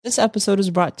This episode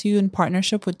is brought to you in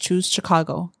partnership with Choose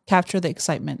Chicago. Capture the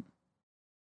excitement.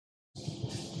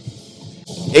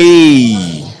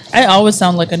 Hey, I always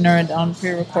sound like a nerd on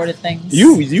pre-recorded things.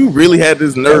 you really had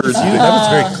this nerve. That was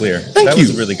very clear. Thank That you.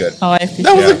 was really good. Oh, I appreciate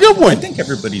That was a good I one. think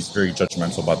everybody's very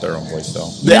judgmental about their own voice, though.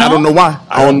 Yeah, I don't know why.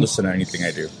 I don't listen to anything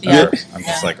I do. Yeah. Ever. I'm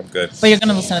just like, I'm good. But you're going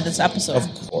to listen to this episode.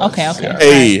 Of course, Okay. yeah.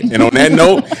 Hey, and on that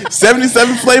note,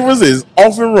 77 Flavors is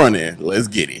off and running. Let's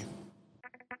get it.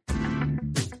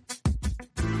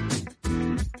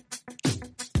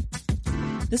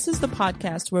 This is the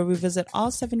podcast where we visit all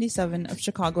 77 of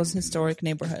Chicago's historic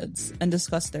neighborhoods and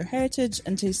discuss their heritage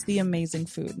and taste the amazing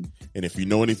food. And if you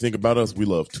know anything about us, we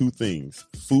love two things,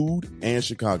 food and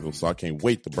Chicago. So I can't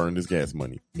wait to burn this gas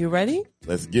money. You ready?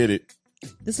 Let's get it.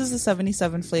 This is the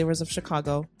 77 Flavors of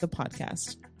Chicago, the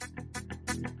podcast.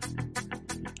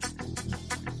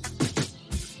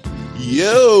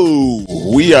 Yo,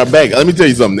 we are back. Let me tell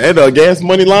you something. That gas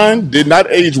money line did not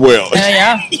age well.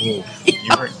 Yeah. Ooh, you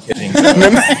weren't kidding.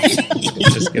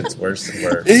 It just gets worse and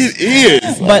worse. It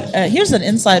is. But here's an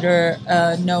insider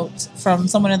note from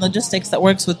someone in logistics that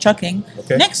works with trucking.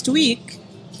 Okay. Next week,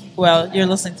 well, you're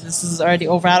listening to this is already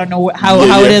over. I don't know how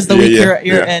it is the week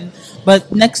you're in.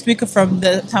 But next week from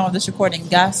the time of this recording,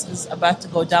 gas is about to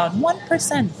go down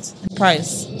 1% in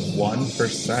price.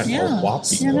 1%. Yeah. A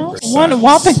whopping You know, 1%. one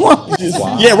whopping 1%.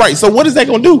 Wow. Yeah, right. So what is that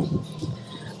going to do?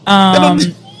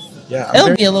 Yeah,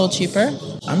 It'll be a little cheaper.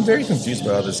 I'm very confused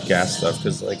about all this gas stuff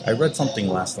because, like, I read something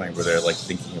last night where they're like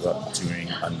thinking about doing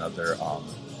another.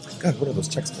 God, what are those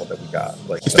checks called that we got?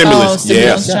 Like Stimulus.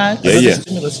 Stimulus Yeah. check. Yeah, another yeah.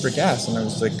 stimulus for gas, and I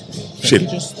was like, can Shit. we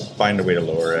just find a way to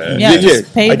lower it? Yeah, Yeah,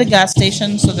 just pay I- the gas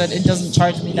station so that it doesn't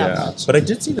charge me that Yeah, much. but I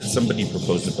did see that somebody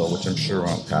proposed a bill, which I'm sure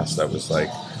won't pass. That was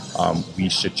like, we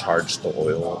should charge the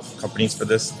oil companies for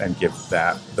this and give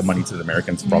the money to the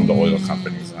Americans from the oil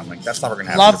companies. And I'm like, that's never going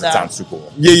to happen. Love If that. It sounds too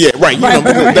cool. Yeah, right. You know,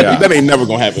 Right. that ain't never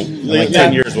going to happen. In like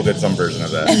 10 years, we'll get some version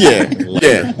of that. Yeah, Later,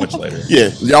 yeah. much later. Yeah,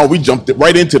 y'all, we jumped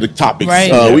right into the topics.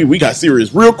 Right. We got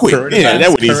serious real quick. Current Yeah, events,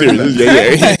 that would be current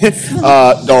serious.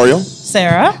 Yeah. Dario,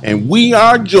 Sarah? and we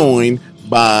are joined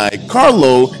by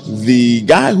Carlo, the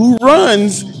guy who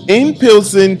runs in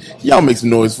Pilsen. Y'all make some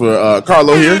noise for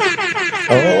Carlo here.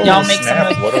 Oh, Y'all make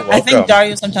snap. some. What a I think welcome.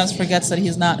 Dario sometimes forgets that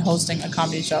he's not hosting a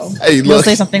comedy show. Hey, He'll look.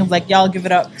 say something like, "Y'all give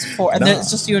it up for," and No. then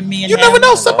it's just you and me. And You him. never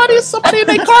know, somebody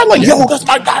named Carlo. Like, yo, that's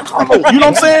my guy, Carlo. You know what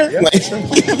I'm saying? Yeah,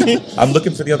 Like, I'm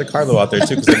looking for the other Carlo out there,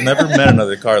 too, because I've never met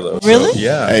another Carlo. So, Really?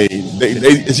 yeah. hey,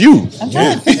 it's you. I'm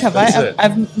trying to think. That's it.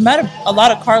 I've met a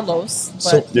lot of Carlos, but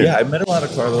So Yeah. I met a lot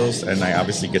of Carlos, and I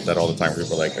obviously get that all the time.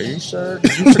 People are like, "Are you sure?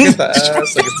 Did you forget the S? Like,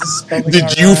 is this spelling Did all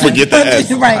you right?" forget the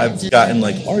S? right. I've gotten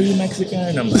like, "Are you Mexican?"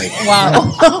 I'm like,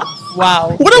 Wow,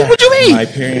 wow. What else would you mean? My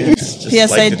parents just PSA,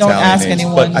 liked don't Italian ask names,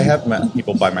 anyone. But I have met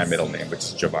people by my middle name, which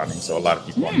is Giovanni. So a lot of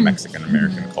people in Mexican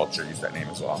American culture use that name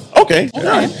as well. Okay. All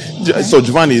right. So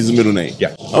Giovanni is the middle name.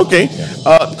 Yeah. Okay.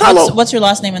 Carlo. What's your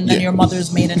last name and then Yeah. your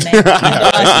mother's maiden name? The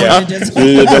last Yeah. four digits.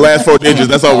 The last four digits.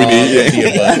 That's all we need.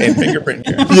 Yeah. And fingerprint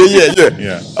here.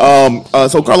 Yeah.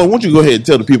 So Carlo, why don't you go ahead and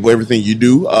tell the people everything you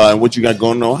do and what you got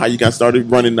going on, how you got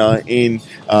started running in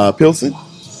Pilsen?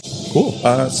 Cool.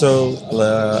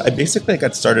 I basically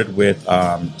got started with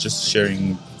just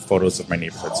sharing photos of my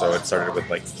neighborhood. So it started with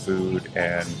like food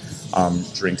and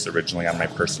drinks originally on my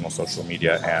personal social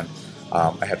media, and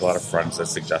I had a lot of friends that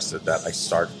suggested that I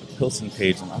start a Pilsen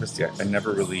page. And honestly, I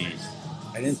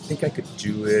didn't think I could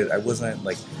do it. I wasn't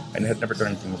like, I had never done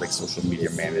anything with like social media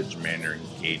management or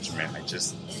engagement. I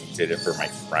just did it for my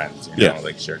friends, you know, Yeah.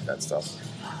 like shared that stuff.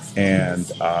 And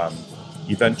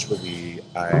eventually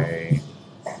I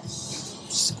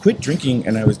quit drinking,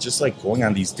 and I was just like going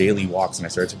on these daily walks, and I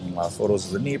started taking a lot of photos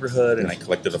of the neighborhood, and I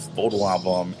collected a photo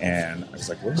album, and I was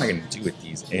like, what am I going to do with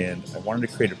these? And I wanted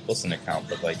to create a Pilsen account,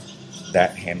 but like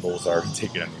that handle was already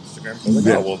taken on Instagram. So I was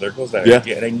like, oh, well, there goes that Yeah.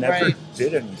 idea. And I never Right.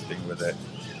 did anything with it.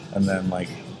 And then like,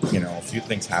 you know, a few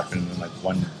things happened, and like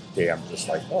one day I'm just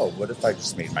like, oh, what if I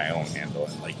just made my own handle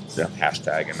and like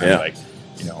hashtag, and then Yeah. like,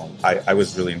 you know, I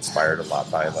was really inspired a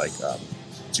lot by like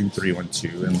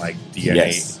 2312 and like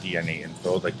DNA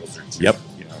info. Like those are two, Yep.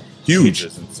 you know, Huge.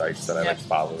 pages and sites that I Yep. like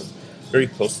followed very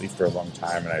closely for a long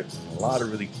time, and I've done a lot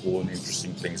of really cool and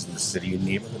interesting things in the city and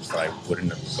neighborhoods that I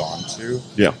wouldn't have gone to.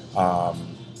 Yeah.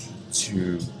 To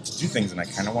do things, and I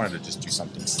kind of wanted to just do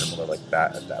something similar like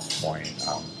that at that point.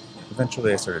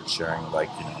 Eventually, I started sharing like,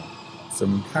 you know,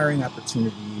 some hiring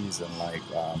opportunities and like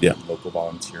local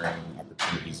volunteering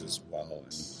opportunities as well.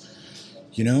 And,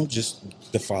 you know, just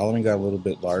the following got a little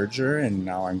bit larger, and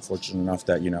now I'm fortunate enough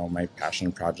that, you know, my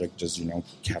passion project does, you know,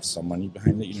 have some money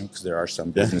behind it, you know, because there are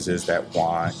some businesses that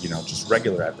want, you know, just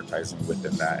regular advertising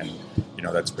within that, and, you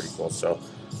know, that's pretty cool. So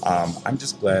I'm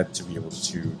just glad to be able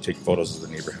to take photos of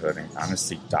the neighborhood and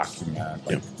honestly document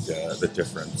the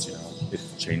difference.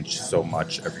 It's changed so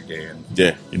much every day, and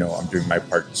I'm doing my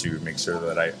part to make sure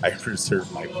that I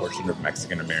preserve my portion of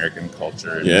Mexican American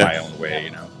culture in my own way.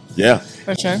 Yeah,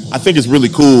 for sure. I think it's really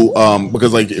cool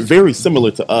because, like, very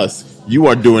similar to us, you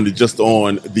are doing it just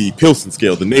on the Pilsen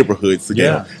scale, the neighborhood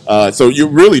scale. Yeah. So you're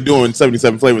really doing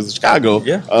 77 flavors of Chicago.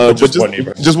 Yeah, but just one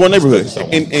neighborhood. Just one neighborhood,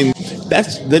 and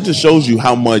that just shows you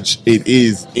how much it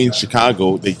is in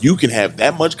Chicago that you can have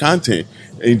that much content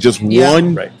in just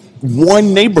one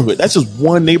neighborhood. That's just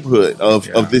one neighborhood of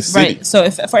this city. Right. So,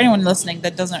 if for anyone listening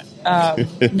that doesn't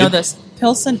know this,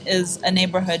 Pilsen is a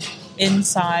neighborhood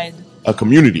inside a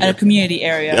community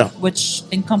area, which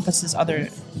encompasses other.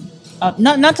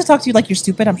 Not to talk to you like you're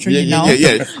stupid. I'm sure you know.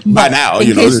 Yeah. By now,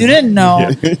 in case you didn't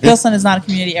know, Pilsen is not a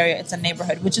community area; it's a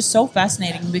neighborhood, which is so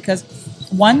fascinating because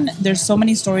one, there's so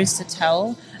many stories to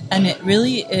tell, and it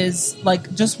really is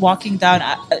like just walking down.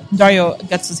 Dario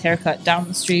gets his haircut down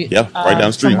the street. Yeah, right down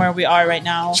the street from where we are right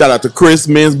now. Shout out to Chris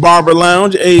Men's Barber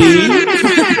Lounge. Shout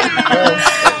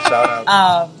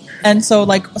out. And so,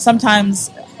 like,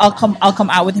 sometimes I'll come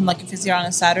out with him, like, if he's here on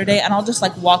a Saturday, and I'll just,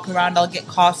 like, walk around. I'll get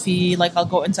coffee, like, I'll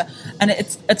go into, and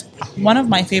it's one of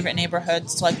my favorite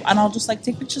neighborhoods. Like, and I'll just, like,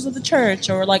 take pictures of the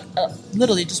church, or like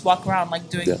literally just walk around, like,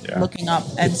 looking up.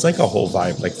 And it's like a whole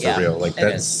vibe, like, for real. Like,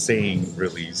 that saying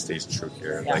really stays true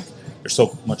here. Like, there's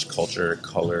so much culture,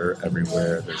 color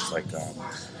everywhere. There's like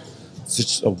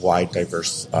such a wide,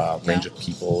 diverse range of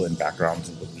people and backgrounds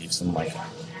and beliefs, and like,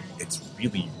 it's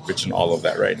really rich in all of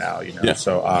that right now,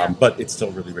 So, but it's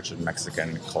still really rich in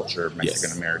Mexican culture,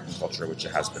 Mexican American culture, which it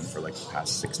has been for like the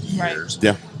past 60 years.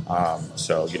 Yeah.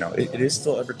 So, it is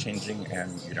still ever changing,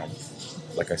 and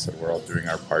like I said, we're all doing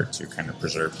our part to kind of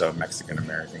preserve the Mexican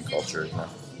American culture.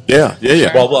 Yeah.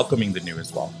 While welcoming the new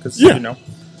as well, because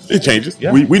it changes.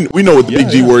 Yeah. We know what the big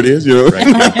G word is, Right.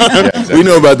 Exactly. We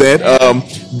know about that.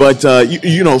 But so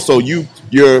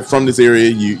you're from this area.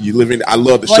 You live in. I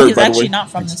love the shirt. He's by the way, actually not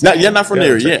from this area. Not from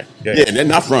there. Yeah, they're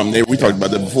not from there. We talked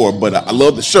about that before. But I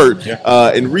love the shirt.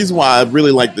 Yeah. And the reason why I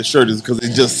really like the shirt is because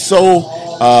it's just so.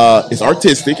 It's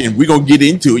artistic, and we're gonna get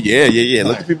into it. Yeah.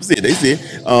 Let the people see it. They see it.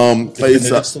 It's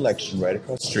a selection right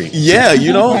across the street. Yeah,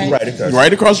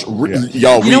 right across.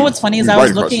 Y'all. You know what's funny is I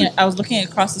was looking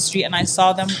across the street, and I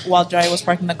saw them while Jerry was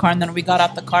parking the car, and then we got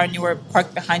out the car, and you were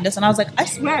parked behind us, and I was like, I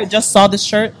swear I just saw this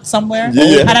shirt somewhere.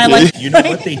 Yeah. And I like, you know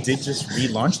what, they did just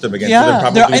relaunch them again. Yeah, so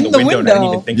they're probably in the window. And I didn't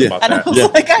even think about and that. I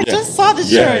was like, I just saw the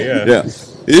shirt. Yeah.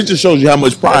 It just shows you how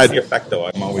much pride. That's the effect, though.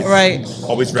 I'm always Current.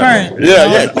 repping.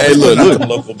 Yeah. Hey, look.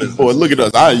 Local business. Boy, look at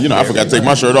us. I forgot to take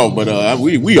my shirt off, but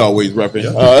we always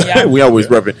repping. We always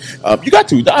repping. You got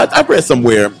to. I read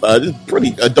somewhere. This is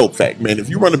pretty a dope fact, man. If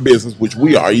you run a business, which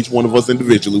we are, each one of us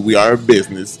individually, we are a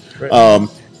business. Right.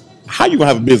 How you gonna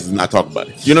have a business and not talk about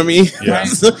it? You know what I mean? Yeah.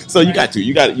 So you got to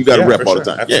rep all the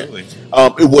time. Absolutely.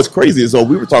 Yeah. It was crazy. So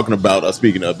we were talking about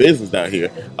speaking of business down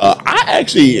here. I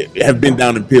actually have been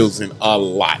down in Pilsen a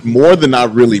lot more than I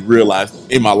really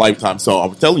realized in my lifetime. So I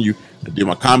was telling you, I did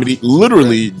my comedy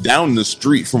literally down the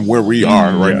street from where we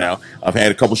are right now. I've had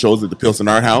a couple shows at the Pilsen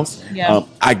Art House. Yeah.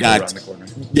 I got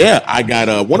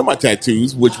one of my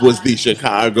tattoos, which was the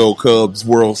Chicago Cubs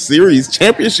World Series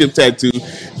championship tattoo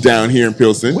down here in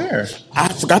Pilsen. Where?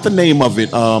 I forgot the name of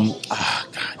it. God.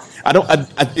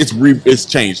 It's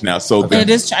changed now. So it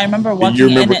is. I remember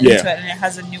walking into it, and it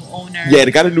has a new owner. Yeah,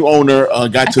 they got a new owner.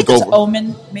 Guy took over.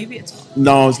 Omen. Maybe it's.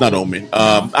 No, it's not Omen.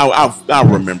 I'll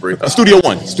remember it. Studio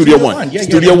One. Yeah, Studio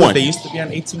One. They used to be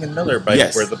on 18 and Miller,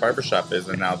 where the barbershop is,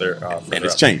 and now they're. And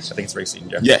it's changed. I think it's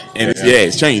Racine.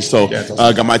 It's changed. So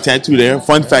got my tattoo there.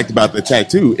 Fun fact about the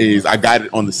tattoo is I got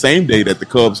it on the same day that the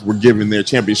Cubs were giving their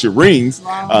championship rings.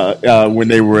 Wow. When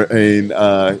they were in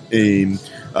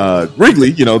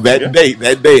Wrigley,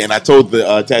 that day, and I told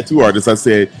the tattoo artist, I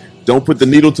said, don't put the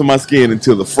needle to my skin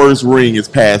until the first ring is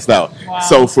passed out. Wow.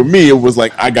 So for me, it was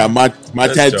like I got my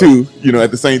tattoo, at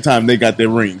the same time they got their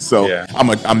ring. So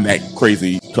I'm that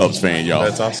crazy Cubs fan, y'all.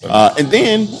 That's awesome. And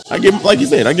then I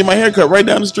get my hair cut right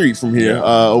down the street from here,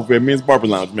 over at Men's Barber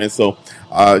Lounge, man. So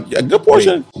a good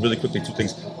portion. Really quickly, two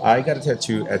things. I got a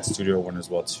tattoo at Studio One as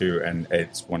well too, and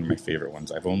it's one of my favorite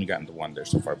ones. I've only gotten the one there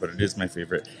so far, but it is my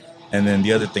favorite. And then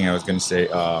the other thing I was going to say,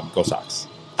 go Sox.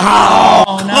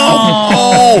 Oh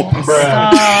no!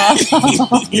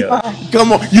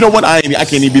 Come on, you know what? I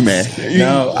can't even be mad.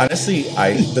 No, honestly,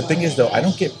 the thing is though, I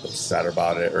don't get upset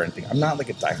about it or anything. I'm not like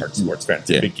a diehard sports fan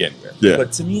to begin with. Yeah.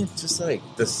 But to me, it's just like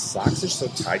the Sox are so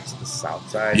tied to the South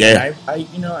Side. Yeah.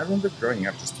 And I remember growing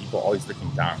up, just people always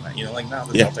looking down on that. Like now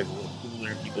the South Side's a little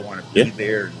cooler, and people want to be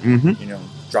there, and,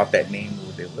 drop that name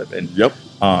where they live. And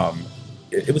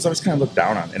it was always kind of looked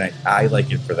down on, and I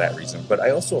like it for that reason. But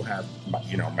I also have,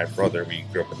 my brother. We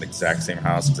grew up in the exact same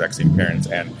house, exact same parents,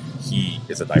 and he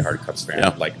is a diehard Cubs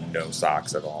fan, like no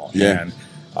socks at all. Yeah. And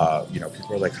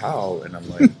people are like, "How?" And I'm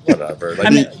like, "Whatever." Like,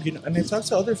 and I talk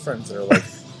to other friends that are like,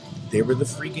 they were the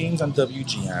free games on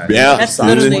WGN. Yeah, that's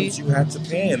literally ones you had to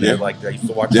pay, and they're like, I used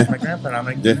to watch with my grandpa. And I'm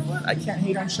like, you know what? I can't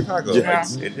hate on Chicago. Yeah.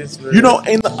 It is really,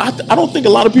 and I don't think a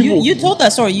lot of people. You told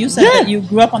that story. You said that you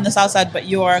grew up on the South Side, but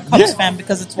you are a Cubs fan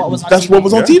because it's what was on That's TV. what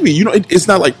was on TV. It's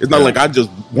not like I just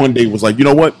one day was like, you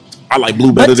know what? I like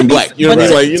blue better than black. To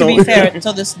be fair,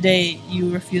 till this day,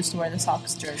 you refuse to wear the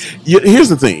Sox jersey. Here's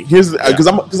the thing. Because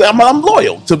I'm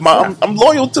loyal to my I'm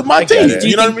loyal to my team.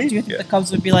 You know what I mean? Do you think the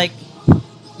Cubs would be like,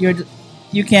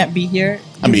 you can't be here?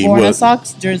 You've worn a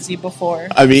Sox jersey before.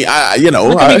 I mean,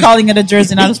 look at me calling it a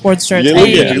jersey, not a sports shirt. Yeah, look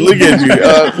at you. Look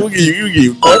at you.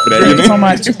 You give for that. Thank you so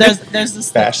much. There's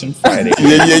this Fashion Friday.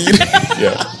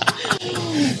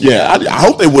 Yeah, I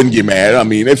hope they wouldn't get mad. I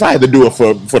mean, if I had to do it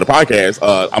for the podcast,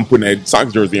 I'm putting that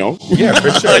Sox jersey on. Yeah, for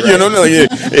sure. Right?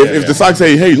 If the Sox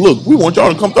say, "Hey, look, we want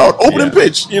y'all to come out opening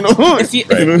pitch," If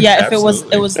it was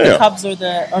the Cubs or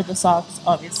the Sox,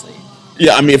 obviously.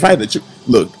 Yeah, I mean, if I had to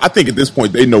look, I think at this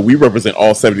point they know we represent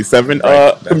all 77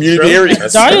 community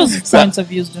areas. Dario's points of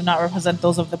views do not represent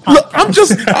those of the podcast. Look, I'm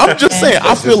just saying.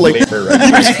 I feel like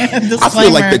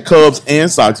the Cubs and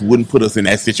Sox wouldn't put us in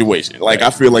that situation. Like I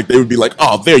feel like they would be like,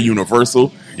 "Oh, they're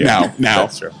universal." Yeah, now,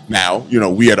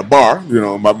 we at a bar.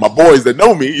 My boys that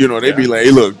know me, they'd be like,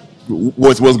 "Hey, look,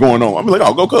 what's going on?" I'm like,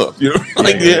 "Oh, go Cubs."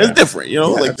 It's different.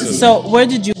 So, where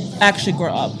did you actually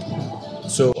grow up?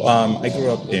 So I grew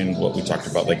up in what we talked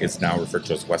about, like it's now referred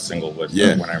to as West Inglewood. Yeah.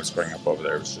 But when I was growing up over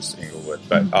there, it was just Inglewood.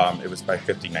 But it was by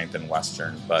 59th and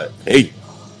Western. But hey,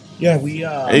 yeah, we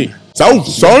South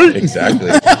Side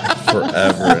exactly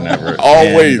forever and ever,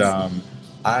 always. And,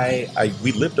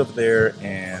 we lived over there,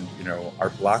 and our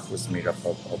block was made up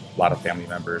of a lot of family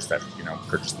members that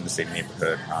purchased in the same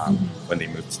neighborhood when they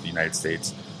moved to the United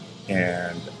States,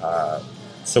 and.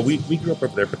 So we grew up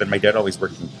over there, but then my dad always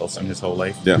worked in Pilsen his whole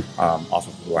life, off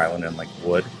of Blue Island and like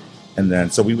Wood, and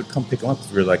then so we would come pick him up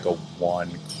because we were like a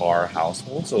one-car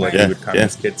household, so like we would come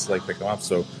as kids to like pick him up.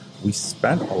 So we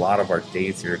spent a lot of our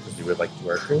days here because we would like do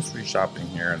our grocery shopping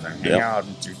here and then hang out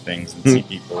and do things and see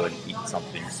people and eat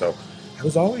something. So I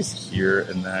was always here,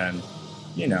 and then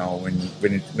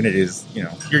when it is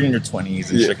you're in your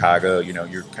 20s in Chicago,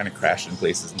 you're kind of crashing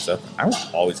places and stuff. I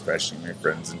was always crashing my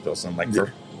friends in Pilsen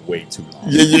for way too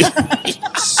long.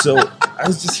 So I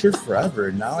was just here forever,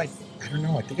 and now I don't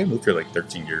know. I think I moved here like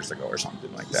 13 years ago or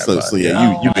something like that.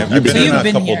 You've been in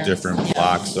a couple different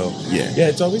blocks. So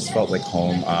it's always felt like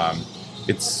home.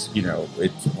 It's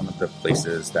one of the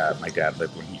places that my dad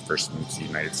lived when he first moved to the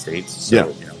United States.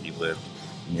 So he lived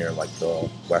near like the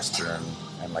Western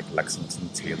and like Lexington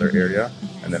Taylor area,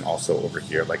 and then also over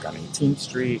here like on 18th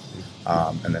Street.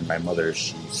 And then my mother,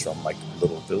 she's from like a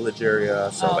little village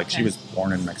area, so she was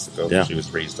born in Mexico, but she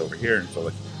was raised over here, and so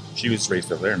like she was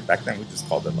raised over there. And back then we just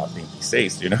called it La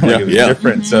Veintiséis, it was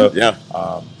different. So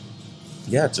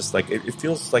just like it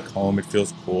feels like home. It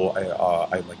feels cool.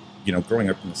 I like growing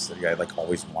up in the city, I like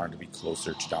always wanted to be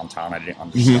closer to downtown. I didn't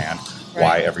understand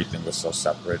why everything was so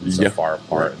separate and so far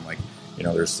apart, and like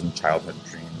there's some childhood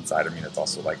dreams inside of me that's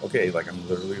also like, okay, like I'm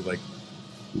literally like,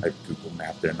 I Google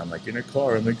mapped it, and I'm like in a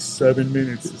car in like 7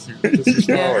 minutes to Sears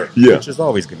Tower, which is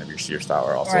always going to be Sears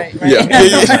Tower also. Right.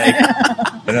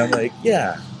 And I'm like,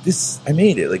 I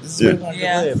made it. Like this is where I wanted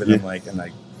to live, and I'm like, and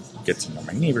I get to know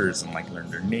my neighbors and like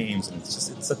learn their names, and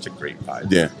it's such a great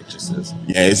vibe. Yeah, it just is.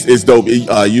 Yeah, it's dope.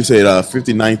 You said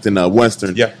 59th and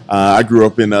Western. Yeah, I grew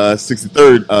up in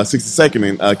 63rd, 62nd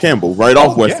in Campbell, right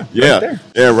off Western.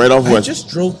 Right off Western. I just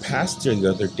drove past there the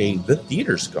other day. The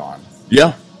theater's gone.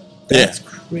 Yeah. That's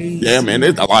crazy. Yeah, man,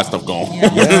 there's a lot of stuff going.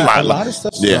 A lot of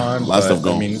stuff's gone. A lot of stuff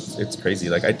going. I mean, it's crazy.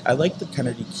 Like, I like the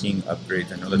Kennedy King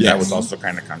upgrades. I know that was also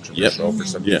kind of controversial for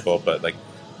some people, but like,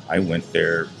 I went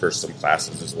there for some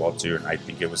classes as well too, and I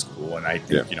think it was cool, and I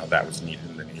think that was needed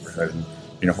in the neighborhood,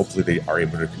 and hopefully they are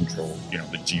able to control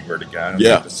the G word again, and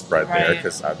the spread there,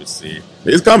 because obviously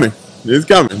it's coming.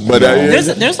 But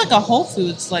there's like a Whole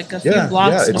Foods like a few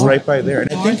blocks. Yeah, it's right by there,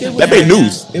 and I think that made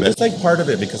news. It was like part of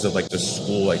it because of like the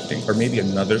school, I think, or maybe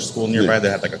another school nearby that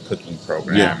had like a cooking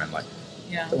program, and like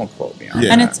don't quote me on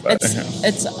that. And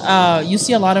it's you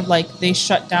see a lot of like they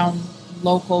shut down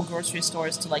local grocery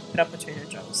stores to like put up a Trader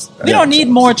Joe's. We don't need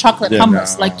more chocolate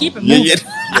hummus. Like keep it moving.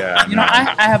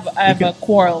 I have a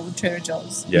quarrel with Trader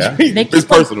Joe's. Yeah, they keep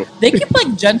personal. They keep like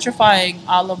gentrifying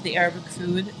all of the Arabic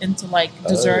food into like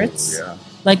desserts.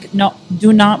 Like, no,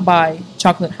 do not buy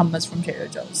chocolate hummus from Trader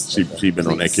Joe's. She been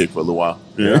on that kick for a little while.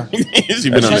 Yeah,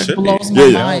 she been on That that. blows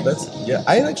my mind.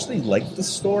 I actually like the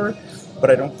store,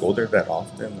 but I don't go there that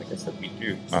often. Like I said, we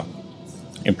do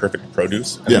Imperfect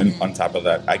Produce, and then on top of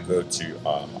that, I go to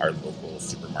our local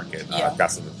supermarket,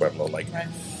 Casa de Pueblo, like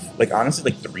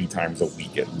honestly, like 3 times a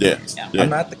week at least. I'm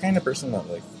not the kind of person that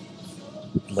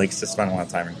likes to spend a lot of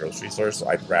time in grocery stores, so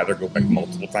I'd rather go back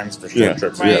multiple times for short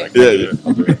trips. Right. I'll do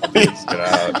it. Get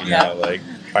out, you know, like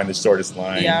find the shortest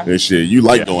line. That shit, you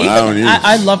like going.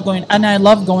 I love going, and I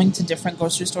love going to different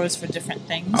grocery stores for different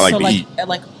things. I like to eat.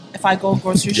 Like if I go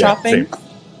grocery shopping,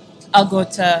 I'll go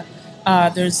to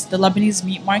there's the Lebanese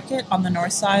meat market on the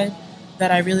north side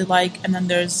that I really like, and then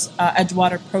there's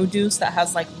Edgewater Produce that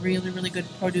has like really, really good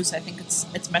produce. I think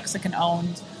it's Mexican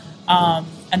owned.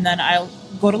 And then I'll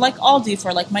go to like Aldi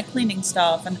for like my cleaning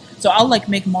stuff, and so I'll like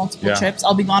make multiple trips.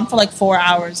 I'll be gone for like 4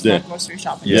 hours for a grocery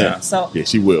shopping trip. So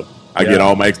she will. I get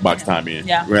all my Xbox time in.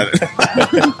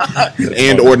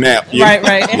 And or nap. Right.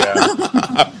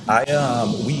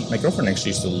 My girlfriend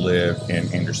actually used to live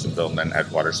in Andersonville and then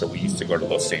Edgewater, so we used to go to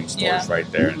those same stores right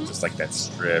there, and just like that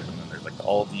strip, and then there's like the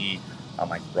Aldi on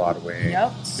like Broadway.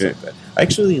 So I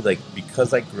actually like,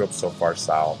 because I grew up so far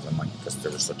south, and like because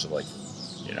there was such a like,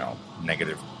 you know,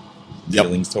 negative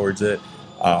feelings towards it.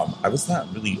 I was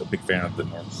not really a big fan of the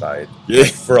north side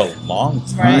for a long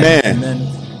time. And then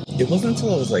it wasn't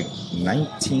until I was like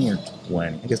 19 or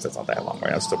 20. I guess that's not that long,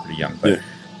 right? I was still pretty young, but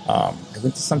I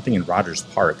went to something in Rogers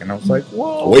Park, and I was like,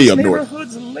 "Whoa, way up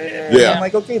neighborhood's lit." I'm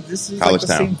like, "Okay, this is College like the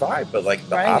town. same vibe, but like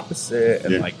the opposite."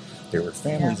 And like there were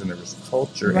families, and there was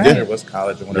culture, and there was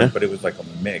college and whatever, but it was like a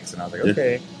mix. And I was like,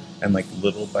 "Okay." And like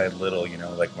little by little, you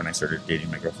know, like when I started dating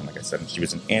my girlfriend, like I said, and she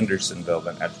was in Andersonville,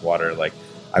 then Edgewater, like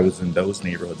I was in those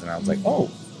neighborhoods, and I was like,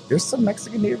 "Oh, there's some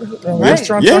Mexican neighborhood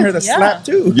restaurants on here that slap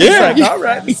too." It's like, all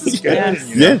right, this is good.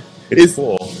 You know? It's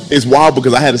cool. It's wild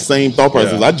because I had the same thought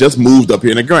process. I just moved up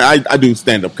here, and I do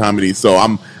stand up comedy, so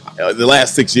I'm the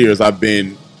last 6 years I've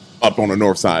been up on the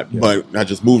north side, but I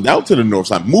just moved out to the north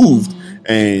side.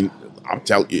 And I'm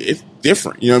telling you, it's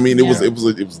different. You know what I mean? It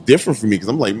was different for me because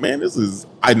I'm like, man,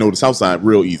 I know the south side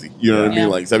real easy. You know what I mean?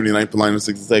 Like 79th, Polina,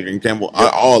 62nd, Campbell,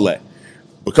 all that.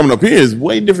 But coming up here is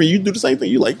way different. You do the same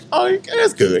thing. You're like, oh,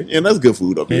 that's good. And that's good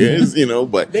food up here. It's, you know,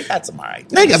 but they got some eye.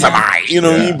 You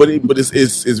know what I mean? But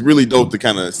it's really dope to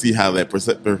kind of see how that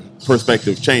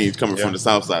perspective change coming from the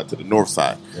south side to the north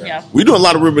side. We do a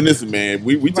lot of reminiscing, man.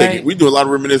 We take it. We do a lot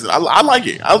of reminiscing. I like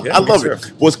it. I love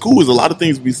it. What's cool is a lot of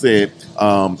things we said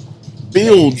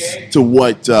builds to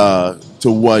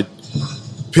what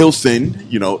Pilsen,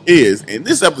 you know, is. And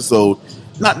this episode,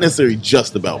 not necessarily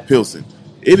just about Pilsen.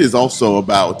 It is also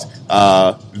about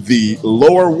the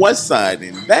Lower West Side,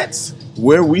 and that's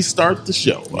where we start the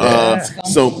show.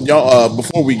 So, y'all,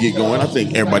 before we get going, I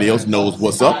think everybody else knows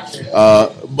what's up.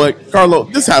 But, Carlo,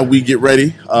 this is how we get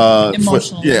ready.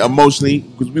 Emotionally. Emotionally,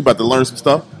 because we about to learn some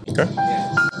stuff. Okay.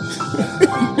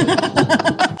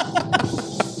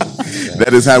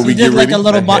 That is how we get ready. You did like a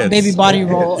little baby body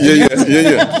roll. Yeah.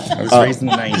 I was raised in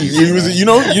the 90s. You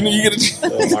get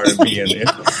a R&B in there.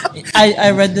 I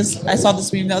read this. I saw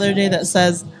this meme the other day that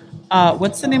says,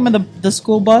 "What's the name of the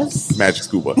school bus? Magic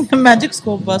School Bus. The Magic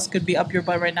School Bus could be up your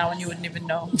butt right now, and you wouldn't even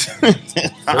know." For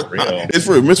real. It's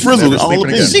for Miss Frizzle. All up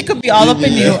in. She could be all up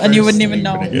in you, and you wouldn't even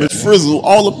know. Miss Frizzle,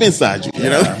 all up inside you. You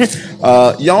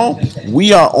know, y'all.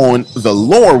 We are on the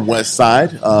Lower West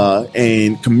Side,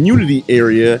 and community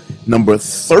area number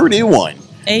 31.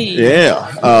 Hey.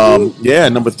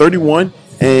 Number 31.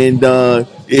 And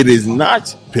it is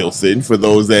not Pilsen, for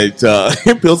those that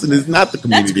Pilsen is not the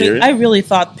community area. I really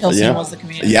thought Pilsen was the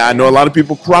community area. Yeah, I know a lot of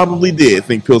people probably did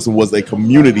think Pilsen was a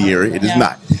community area. It is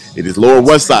not. It is Lower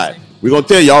West Side. We're going to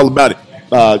tell you all about it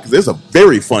because there's some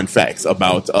very fun facts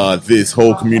about this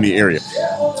whole community area.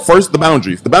 First, the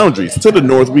boundaries. The boundaries. To the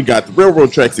north, we got the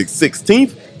railroad tracks at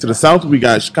 16th. To the south, we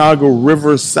got Chicago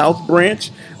River South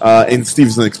Branch and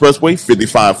Stevenson Expressway,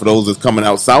 55 for those that's coming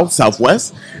out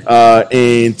southwest.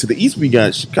 And to the east, we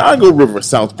got Chicago River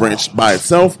South Branch by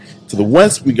itself. To the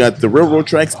west, we got the railroad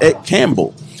tracks at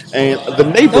Campbell. And the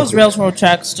neighborhood. Those railroad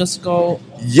tracks just go.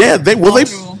 Yeah, they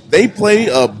play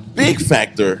a big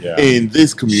factor in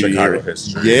this community Chicago area.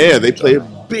 History. Yeah, they play a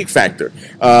big factor.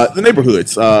 The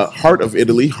neighborhoods: Heart of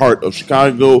Italy, Heart of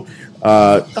Chicago,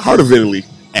 Heart of Italy.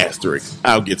 Asterisk.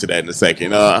 I'll get to that in a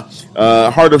second.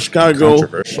 Heart of Chicago.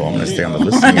 Controversial. I'm going to stay on the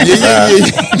list.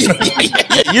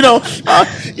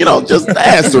 Just the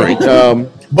asterisk.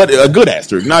 But a good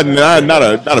asterisk, not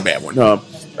a bad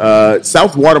one.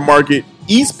 South Water Market,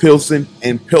 East Pilsen,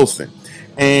 and Pilsen.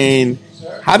 And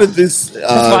how did this?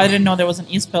 That's why I didn't know there was an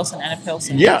East Pilsen and a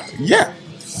Pilsen. Yeah.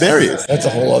 There is. That's a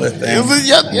whole other thing.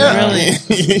 Yeah.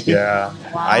 Really? Yeah.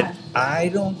 Wow. I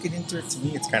don't get into it. To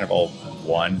me, it's kind of all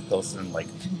one Pilsen. Like,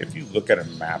 if you look at a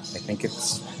map, I think it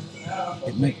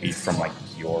might be from like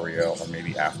Peoria or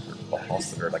maybe after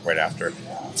Halstead or like right after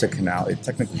to Canal. It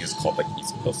technically is called like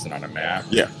East Pilsen on a map.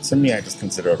 Yeah. To me, I just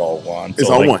consider it all one. It's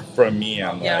so, all like, one. For me,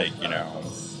 I'm like,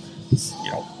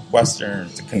 Western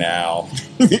to Canal.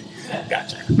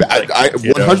 Gotcha. I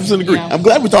 100% agree. Yeah. I'm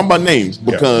glad we're talking about names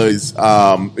because,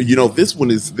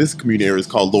 this community area is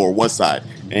called Lower West Side,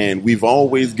 and we've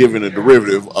always given a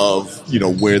derivative of,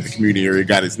 where the community area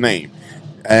got its name.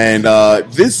 And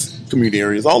this community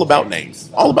area is all about names.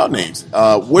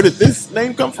 Where did this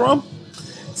name come from?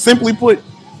 Simply put,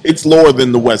 it's lower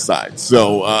than the West Side.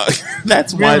 So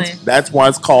that's why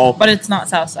it's called. But it's not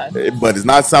South Side. But it's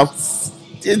not South.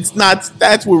 It's not.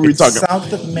 That's what we're talking about.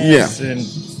 South of Madison. Yeah.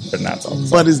 But not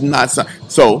South. But it's not South.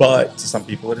 So, but to some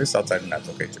people it is South Side, and that's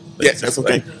okay too. Yes, that's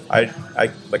okay. Like,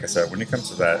 I like I said, when it comes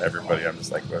to that, everybody, I'm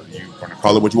just like, whether you want to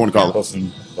call it what you want to call it.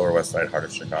 Pilsen, Lower West Side, Heart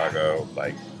of Chicago,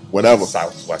 like whatever,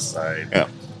 Southwest Side. Yeah.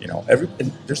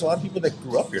 And there's a lot of people that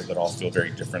grew up here that all feel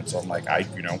very different. So I'm like,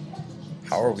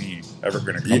 how are we ever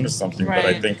going to come to something? Right.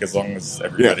 But I think as long as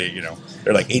everybody,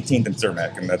 they're like 18th and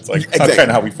Cermak, and that's like exactly.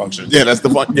 kind of how we function. Yeah, that's the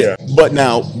fun. Yeah. But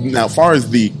now, as far as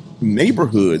the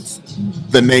neighborhoods,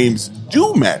 the names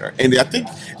do matter, and I think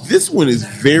this one is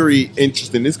very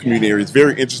interesting. This community area is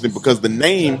very interesting because the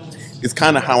name is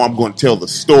kind of how I'm going to tell the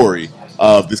story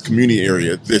of this community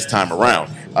area this time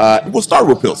around. We'll start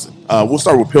with Pilsen.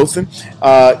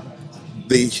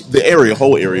 The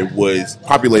whole area was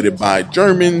populated by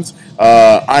Germans,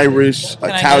 Irish,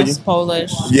 Italian,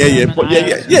 Polish. Yeah.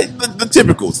 The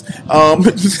typicals,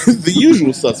 the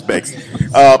usual suspects.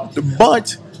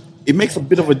 But it makes a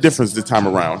bit of a difference this time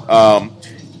around.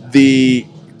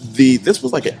 This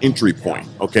was like an entry point.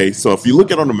 Okay, so if you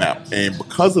look at it on the map, and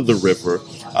because of the river,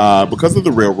 because of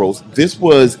the railroads, this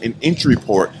was an entry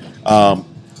port.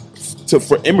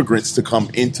 For immigrants to come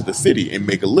into the city and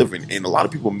make a living, and a lot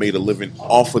of people made a living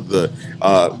off of the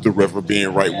river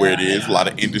being right where it is. A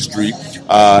lot of industry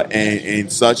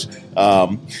and such. Why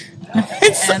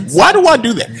do I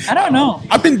do that? I don't know.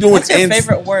 I've been doing. What's your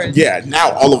favorite word? Yeah,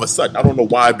 now all of a sudden, I don't know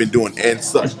why I've been doing and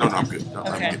such. No, I'm good.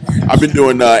 Okay. I'm good. I've been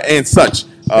doing and such.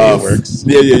 It works.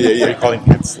 Yeah. Are you calling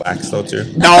it slacks though too?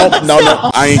 No.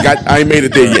 I ain't made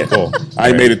it there yet. Cool. I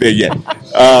ain't made it there yet.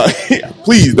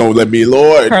 Please don't let me,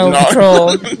 Lord.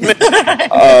 Control.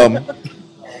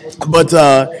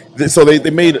 So they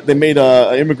made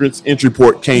an immigrants entry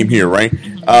port came here, right?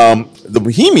 The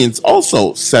Bohemians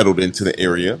also settled into the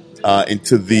area,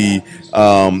 into the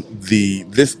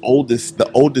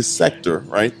oldest sector,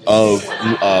 right, of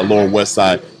Lower West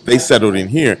Side. They settled in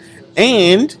here,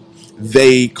 and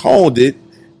they called it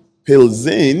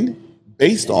Pilsen,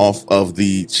 based off of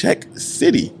the Czech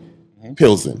city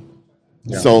Pilsen.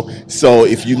 Yeah. So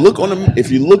if you look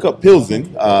up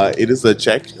Pilsen, it is a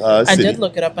Czech city. I did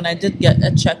look it up, and I did get a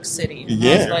Czech city.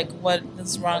 Yeah. I was like, what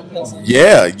is wrong with Pilsen?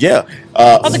 Yeah.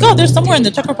 I was like, there's somewhere in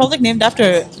the Czech Republic named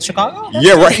after Chicago?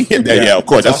 Yeah, right. Yeah, of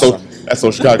course. That's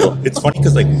so Chicago. It's funny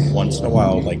because like once in a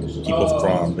while, like people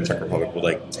from the Czech Republic will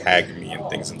like tag me and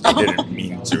things, and they didn't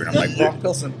mean to, and I'm like, wrong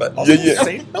Pilsen, but also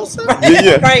same Pilsen.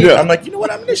 Yeah. Right. Yeah. I'm like, you know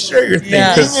what? I'm going to share your thing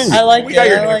Yeah, I like we it. got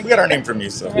your I name. like We got our name from you,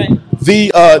 so. Right.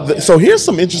 So here's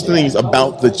some interesting things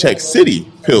about the Czech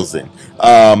city Pilsen.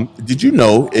 Did you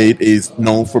know it is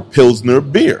known for Pilsner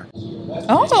beer?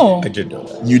 Oh. I did know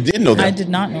that. You did know that? I did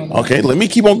not know that. Okay, let me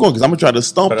keep on going because I'm going to try to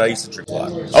stump. But I used to drink a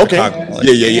lot. Okay. Chicago,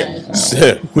 Yeah.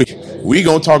 So, we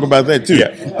going to talk about that too.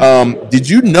 Yeah. Did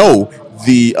you know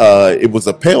it was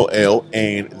a pale ale,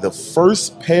 and the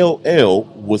first pale ale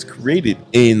was created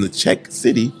in the Czech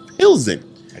city Pilsen?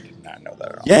 I did not know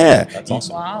that at all. Yeah. That's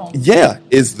awesome. Wow. Yeah,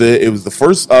 it was the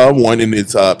first one, and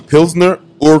it's Pilsner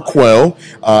Urquell,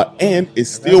 and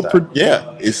it's still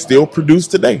it's still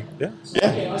produced today.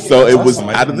 Yeah. So it was awesome.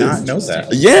 out of I did this. not know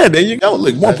that. Yeah, there you go.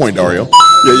 Look, 1 point, Dario.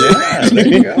 Yeah. There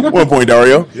you go. 1 point,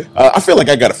 Dario. I feel like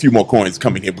I got a few more coins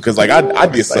coming here because I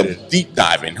did some excited. deep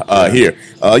diving here.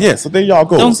 So there y'all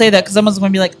go. Don't say that because someone's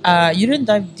going to be like, you didn't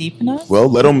dive deep enough? Well,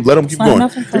 let them keep not going.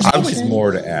 enough There's information. always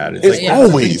more to add. It's like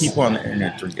always. people on the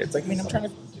internet drink it. It's like, I'm trying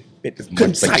to fit as much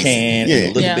as I Concise. can. Yeah. A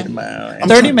little Yeah. bit amount.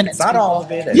 30 minutes. It's not all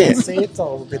of it. I Yeah. didn't say it's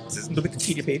all of it. It's a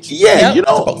Wikipedia page. Yeah, Yep.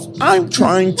 I'm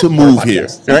trying to move here.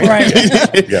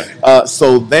 Right. Yeah.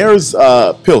 So there's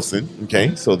Pilsen.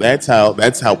 Okay, so that's how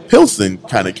Pilsen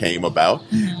kind of came about.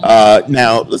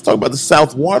 Now let's talk about the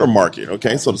South Water Market.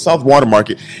 Okay, so the South Water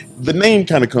Market, the name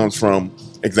kind of comes from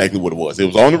exactly what it was. It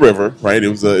was on the river, right? It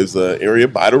was a area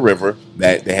by the river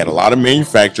that they had a lot of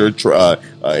manufactured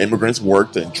immigrants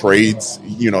worked and trades,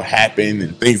 happened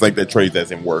and things like that. Trades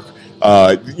as in work,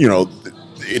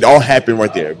 it all happened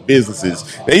right there.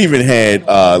 Businesses. They even had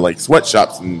like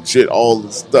sweatshops and shit, all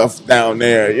the stuff down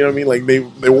there. You know what I mean? Like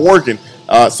they were working.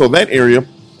 So that area,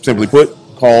 simply put,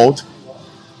 called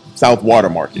South Water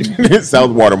Market.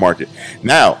 South Water Market.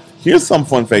 Now, here's some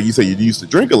fun fact. You say you used to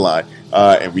drink a lot,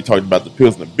 and we talked about the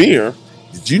Pilsner beer.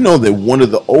 Did you know that one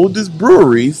of the oldest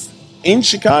breweries in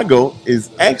Chicago is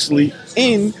actually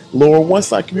in Lower West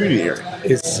Side community area?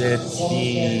 Is it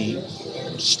the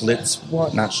Schlitz?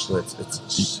 What? Not Schlitz.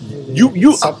 It's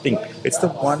you something. It's the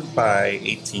one by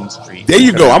 18th Street. There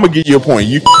you go. I'm gonna give you a point.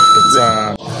 It's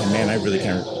man, I really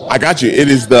can't. I got you. It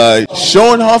is the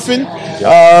Schoenhofen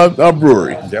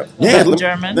brewery. Yep. Yeah,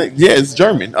 German. Yeah, it's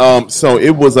German. So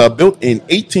it was built in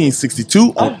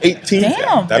 1862 on 18th.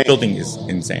 Damn. That building is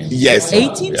insane. Yes.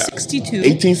 1862.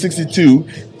 1862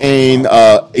 and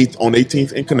on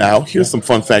 18th and Canal. Here's some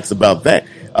fun facts about that.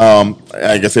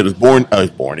 Like I said, it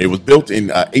was built in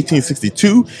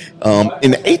 1862.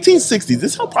 In the 1860s, this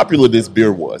is how popular this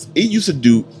beer was. It used to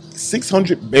do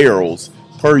 600 barrels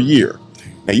per year.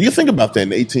 Now you think about that in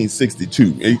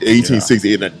 1862,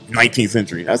 1860 in the 19th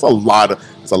century. That's a lot of.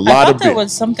 It's a lot of beer. There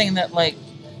was something that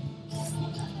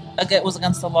it was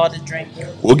against the law to drink.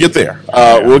 We'll get there.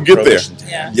 We'll get there.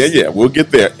 Yes. Yeah. We'll get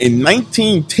there. In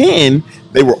 1910,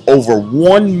 they were over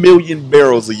 1 million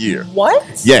barrels a year.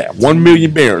 What? Yeah, 1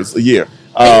 million barrels a year.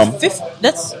 That's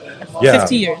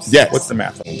 50 years. Yes. What's the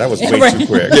math? That was way too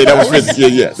quick. Yeah, that was 50.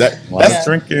 Yeah. That's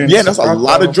drinking. Yeah, that's a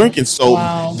lot of drinking. So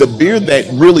the beer that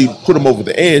really put them over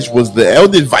the edge was the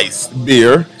Edelweiss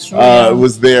beer.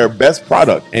 Was their best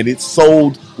product, and it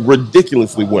sold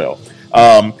ridiculously well.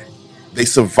 They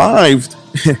survived.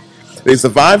 They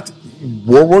survived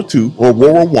World War II or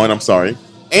World War I. I'm sorry,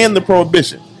 and the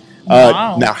Prohibition.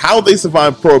 Now, how they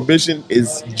survived Prohibition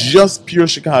is just pure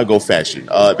Chicago fashion.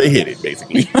 They hid it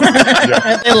basically.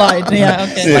 They lied. Yeah,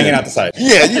 okay. Hanging out the side.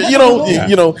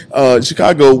 Yeah,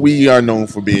 Chicago. We are known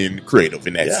for being creative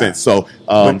in that sense. So,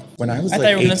 when I was I like thought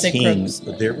you were gonna say 18, Crooks.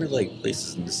 there were like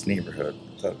places in this neighborhood.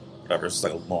 Whatever, it's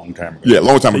like a long time ago. Yeah,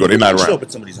 long time ago. They're not Show around. up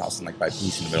at somebody's house and buy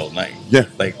booze in the middle of the night. Yeah.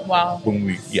 Wow. When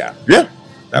we Yeah.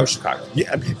 that was Chicago.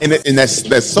 Yeah, and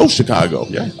that's so Chicago.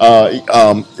 Yeah.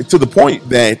 To the point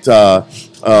that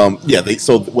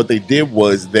So what they did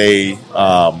was they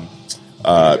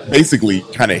basically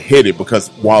kind of hid it because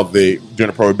during the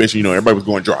Prohibition, everybody was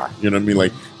going dry. You know what I mean?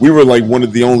 Like we were like one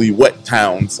of the only wet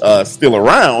towns still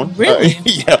around. Really?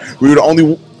 Yeah, we were the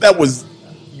only.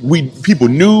 People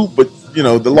knew, but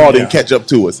the law didn't catch up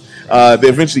to us. They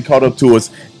eventually caught up to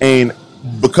us, and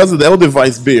because of the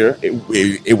Edelweiss beer,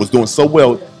 it was doing so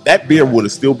well. That beer would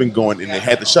have still been going, and they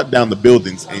had to shut down the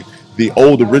buildings, and the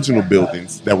old original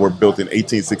buildings that were built in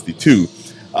 1862,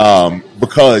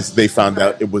 because they found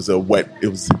out it was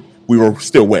we were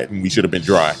still wet and we should have been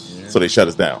dry, so they shut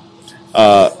us down.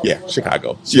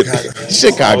 Chicago.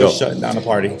 Chicago. Shutting down the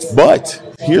party. But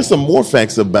here's some more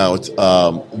facts about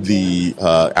our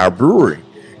brewery.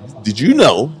 Did you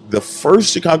know the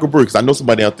first Chicago brewery? Because I know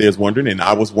somebody out there is wondering, and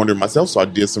I was wondering myself, so I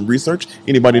did some research.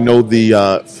 Anybody know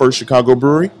the first Chicago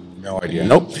brewery? No idea.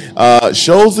 Nope.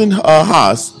 Scholz and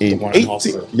Haas in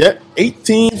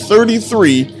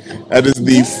 1833. That is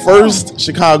the first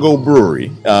Chicago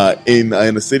brewery in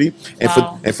the city.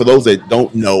 And for those that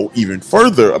don't know even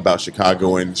further about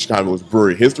Chicago and Chicago's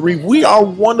brewery history, we are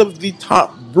one of the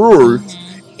top brewers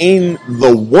in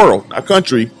the world, not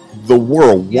country. The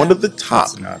world, one of the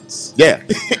top. That's nuts. Yeah,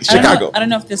 Chicago. I don't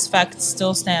know if this fact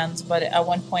still stands, but at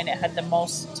one point it had the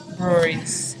most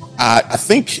breweries. I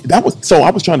think that was so.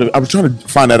 I was trying to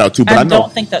find that out too, but I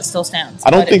don't think that still stands. I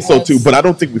don't think so too, but I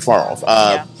don't think we're far off.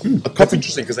 That's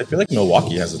interesting because I feel like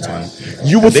Milwaukee has a ton.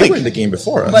 You would they think were in the game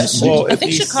before us. But I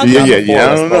think Chicago. Yeah. I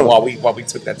don't know. While we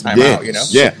took that time out,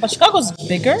 Yeah. But Chicago's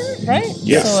bigger, right?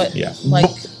 Yes. So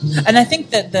and I think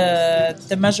that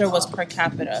the measure was per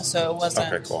capita, so it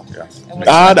wasn't. Okay, cool. Yeah.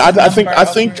 I think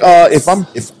if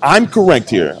I'm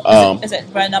correct here, is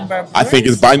it by number of I think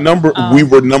breweries? it's by number. We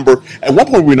were at one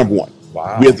point we were number one.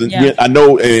 Wow. I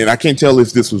know, and I can't tell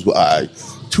if this was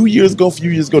 2 years ago, a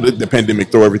few years ago. The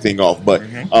pandemic threw everything off, but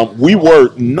we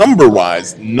were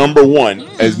number-wise number one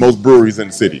as most breweries in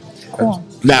the city. Cool.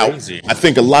 Now, I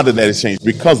think a lot of that has changed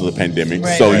because of the pandemic.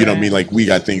 Right, so right, you know what I mean? Like we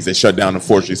got things that shut down.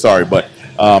 Unfortunately, sorry, but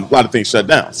a lot of things shut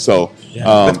down. So.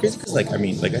 That's crazy because, like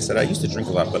I said, I used to drink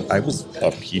a lot, but I was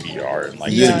a PBR and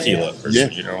tequila person,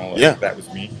 that was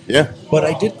me. Yeah. But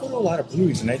I did go to a lot of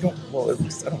breweries, and at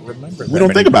least I don't remember. We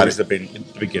don't think about it. Have been in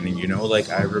the beginning, like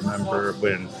I remember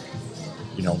when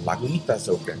Lagunitas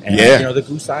opened, and the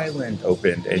Goose Island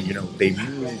opened, and they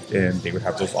moved, and they would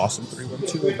have those awesome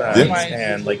 312 events,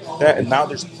 and like that. And now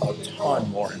there's a ton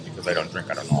more. And because I don't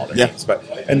drink, I don't know all their names, but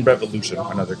and Revolution,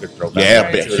 another good throwback.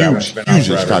 Yeah, huge in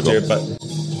Chicago. Too, but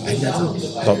I never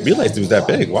realized it was that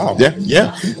big. Wow.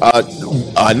 Yeah.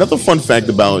 Another fun fact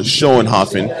about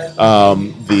Schoenhofen,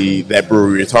 that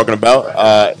brewery you're talking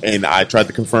about, and I tried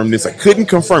to confirm this. I couldn't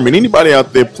confirm it. Anybody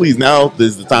out there, please, now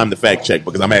is the time to fact check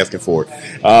because I'm asking for it.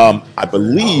 I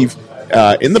believe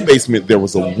in the basement there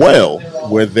was a well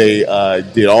where they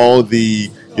did all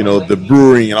the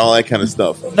brewing and all that kind of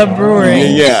stuff. The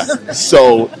brewing. Yeah.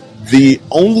 So the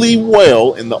only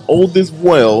well and the oldest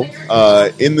well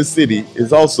in the city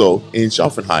is also in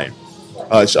Schaffenheim.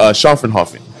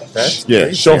 Schaffenhofen. That's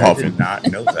Schoenhofen. I did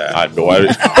not know that. I know.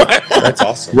 That's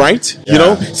awesome. Right?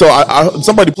 Yeah. So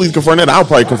somebody please confirm that. I'll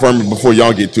probably confirm it before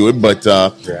y'all get to it. But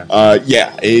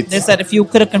they said if you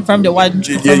could have confirmed it, why didn't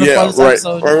you confirm it for this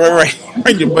episode? Right.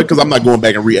 Because I'm not going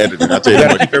back and re-edit it. I'll tell you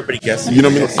that. Everybody guessing. You know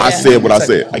what I mean? I said what I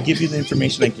said. I give you the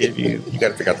information I give you. You got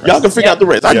to figure out the rest. Y'all can figure out the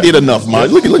rest. I did enough, man.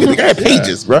 Look at the guy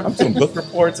pages, bro. I'm doing book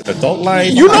reports and adult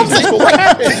life. You know what I'm saying? What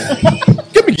happened?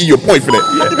 Let me give you a point for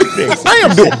that. I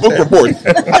am doing book reports.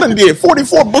 I done did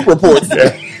 44 book reports.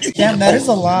 Damn, that is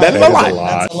a lot. That's a lot.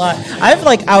 That's a lot. I've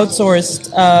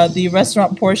outsourced the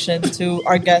restaurant portion to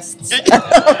our guests.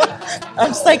 I'm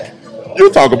just like,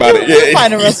 you talk about it. Yeah,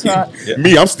 find a restaurant.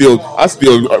 Me, I still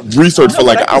research for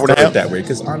like an hour and a half. That way,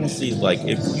 because honestly, like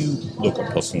if you look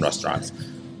at Pilsen restaurants,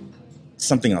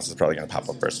 something else is probably going to pop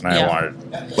up first, and I wanted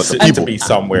it to be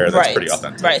somewhere that's pretty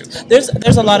authentic. Right. There's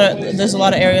a lot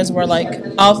of areas where like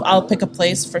I'll pick a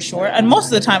place for sure, and most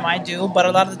of the time I do. But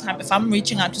a lot of the time, if I'm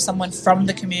reaching out to someone from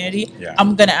the community,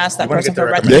 I'm going to ask that person for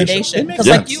a recommendation because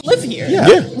like you live here.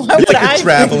 Why would I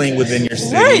traveling within your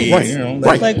city?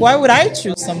 Right. Like why would I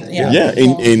choose something?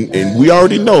 And we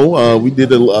already know we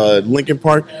did a Lincoln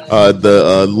Park,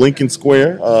 the Lincoln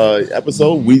Square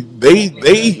episode.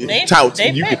 They tout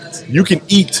you can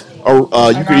eat.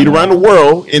 You can eat around the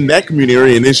world in that community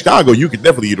area, and in Chicago, you could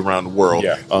definitely eat around the world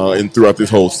and throughout this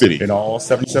whole city. In all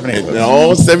 77 neighborhoods. In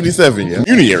all 77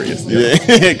 community areas.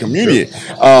 Community.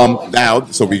 Now,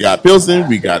 so we got Pilsen,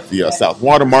 we got the South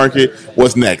Water Market.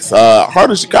 What's next?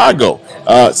 Heart of Chicago.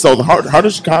 So the Heart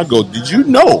of Chicago, did you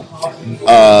know,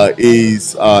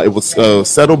 it was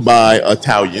settled by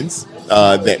Italians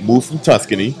that moved from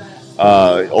Tuscany.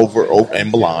 Over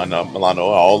and Milano,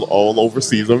 all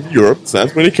overseas of Europe. So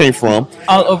that's where they came from.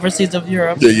 All overseas of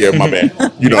Europe. Yeah, my bad.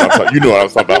 You know what I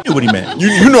was talking about. I knew what he meant.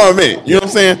 You know what I meant. You know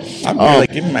what I'm saying? I'm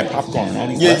like, give me my popcorn. All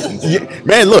these lessons. Yeah.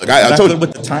 Man, look, I told you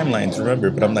with the timelines. Remember,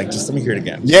 but I'm like, just let me hear it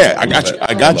again. Yeah,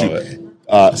 I got you.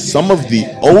 Some of the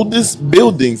oldest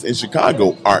buildings in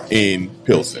Chicago are in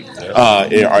Pilsen,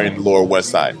 are in the Lower West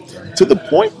Side. To the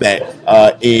point that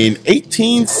in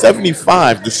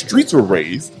 1875, the streets were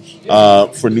raised.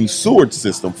 For new sewage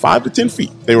system, 5 to 10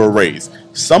 feet, they were raised.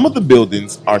 Some of the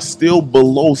buildings are still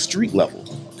below street level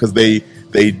because they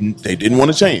didn't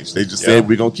want to change. They just said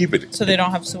we're gonna keep it. So they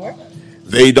don't have sewer.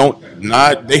 They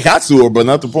got sewer, but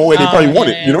not the point where they probably want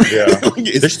it. You know,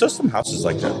 there's still some houses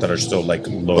like that are still like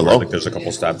lower. Like there's a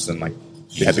couple steps and like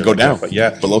you had to go down. But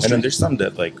below street. And then there's some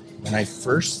that like when I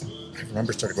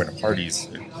remember started going to parties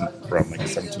from like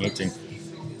 17, 18.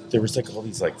 There was like all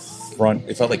these like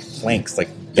it felt like planks, like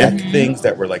deck things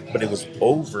that were like, but it was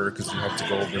over because you had to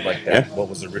go over like that. What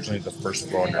was originally the first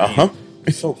floor underneath.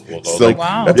 It's so cool though. So,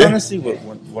 that's honestly what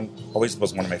always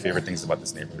was one of my favorite things about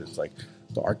this neighborhood. It's like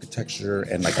the architecture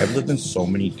and like I've lived in so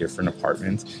many different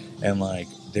apartments and like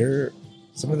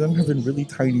some of them have been really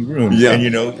tiny rooms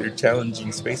and they're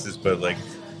challenging spaces, but like.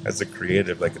 As a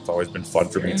creative, like it's always been fun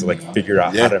for me to like figure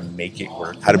out how to make it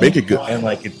work, how to make it good, and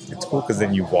like it's cool because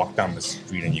then you walk down the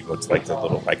street and you go to like the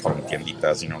little I call them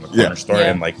tienditas, the corner store,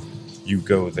 and like you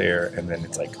go there and then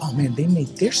it's like, oh man, they made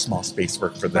their small space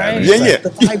work for them. Right. Like, the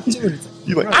vibe too.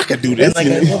 You're like, I could do this. And like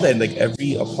I love that. And like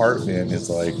every apartment is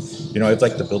like, it's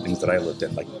like the buildings that I lived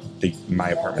in. Like my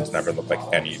apartments never look like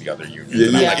any of the other units.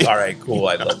 And I'm like, all right, cool,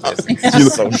 I love this. You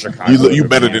look so Chicago. You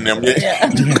better than them.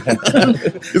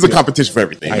 It's a competition for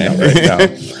everything. I know.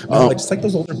 Right now. Like just like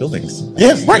those older buildings.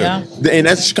 Yeah, right. Yeah. And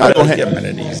that's Chicago. The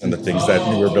amenities and the things that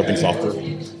newer buildings offer.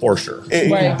 For sure.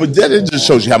 Right. But that it just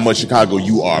shows you how much Chicago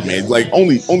you are, man. Like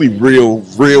only real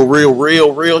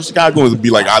Chicagoans would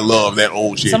be like, I love that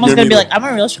old shit. Someone's gonna be like, I'm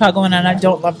a real Chicagoan and I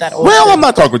don't love that old well, shit. I'm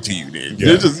not talking to you then.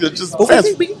 Yeah.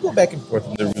 Just we can go back and forth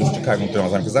on the real Chicago thing all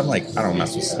the time because I'm like, I don't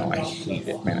mess with snow. I hate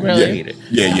it, man. Really? I hate it.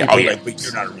 Yeah. Oh, like, but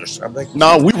you're not a real. I'm like,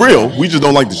 no, we real. We just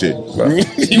don't like the shit.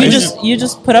 You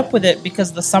just put up with it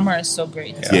because the summer is so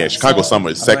great. Yeah, Chicago summer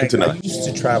is second to I none. used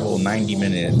to travel 90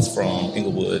 minutes from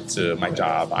Inglewood to my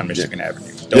job on Michigan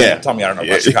Avenue. Don't tell me I don't know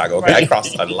about Chicago. Okay? I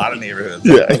crossed a lot of neighborhoods.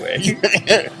 Anyway.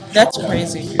 That's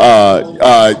crazy.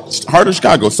 Heart of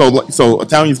Chicago. So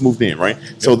Italians moved in, right?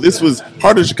 So this was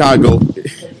Heart of Chicago.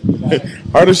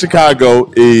 Heart of Chicago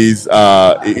is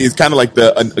kind of like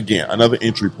another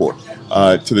entry port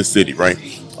to the city, right?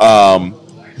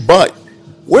 But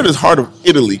where does Heart of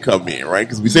Italy come in, right?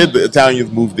 Because we said the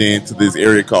Italians moved into this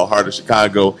area called Heart of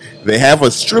Chicago. They have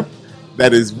a strip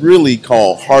that is really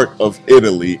called Heart of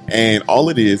Italy, and all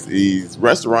it is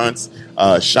restaurants,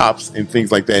 shops, and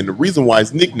things like that. And the reason why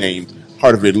it's nicknamed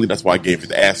Heart of Italy, that's why I gave it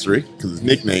the asterisk, because it's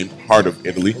nicknamed Heart of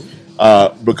Italy,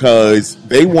 because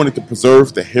they wanted to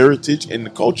preserve the heritage and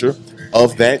the culture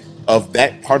of that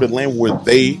part of the land where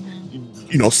they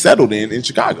settled in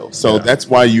Chicago. So that's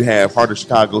why you have Heart of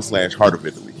Chicago / Heart of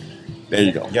Italy. There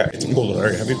you go. Yeah, it's a cool little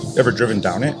area. Have you ever driven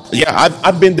down it? Yeah,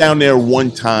 I've been down there one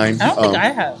time. I don't think I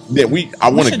have. Yeah, I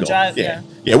want to go. Drive, yeah,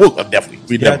 we'll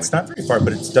definitely. It's not very far,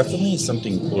 but it's definitely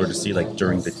something cooler to see like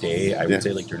during the day. I would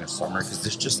say like during the summer because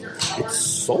it's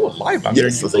so alive.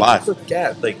 Yes, it's alive.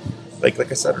 Forget like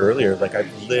I said earlier, like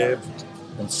I've lived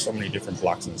in so many different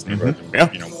blocks in this neighborhood.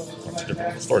 Mm-hmm. And, a bunch of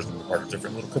different stores and part of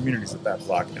different little communities of that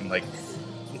block, and like.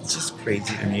 It's just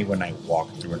crazy to me when I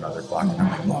walk through another block and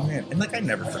I'm like, oh man, and like I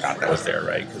never forgot that was there,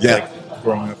 right? Because like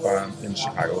growing up in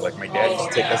Chicago, like my dad used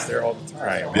to take us there all the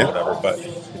time or whatever. But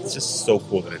it's just so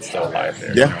cool that it's still alive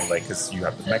there, like because you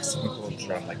have the Mexican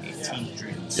culture on like 18th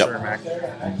Street and Cermak,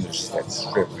 and there's just that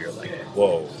strip where you're like,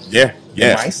 whoa,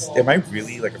 am I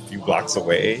really like a few blocks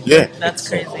away? Yeah, that's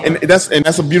crazy. And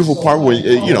that's a beautiful part where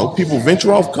people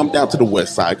venture off, come down to the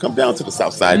west side, come down to the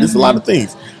south side. There's a lot of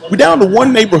things. We're down to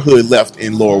one neighborhood left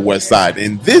in Lower West Side,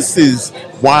 and this is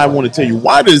why I want to tell you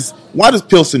why does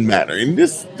Pilsen matter? And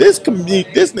this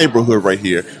neighborhood right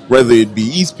here, whether it be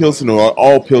East Pilsen or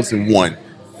all Pilsen 1,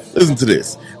 listen to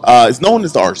this. It's known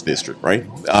as the Arts District, right?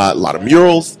 A lot of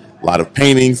murals, a lot of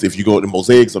paintings. If you go to the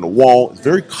mosaics on the wall, it's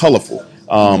very colorful.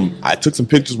 I took some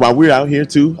pictures while we were out here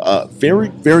too. Very,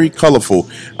 very colorful.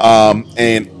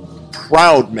 And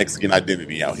proud Mexican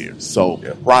identity out here. So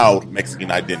proud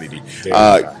Mexican identity.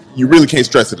 You really can't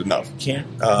stress it enough.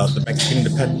 The Mexican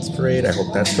Independence Parade, I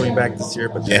hope that's coming back this year,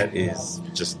 but that is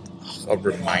just a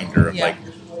reminder of like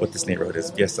what this neighborhood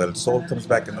is. Yes, El Sol comes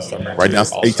back in the summer. Right now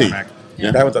it's 18.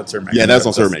 That one's on Cermak. Yeah, that's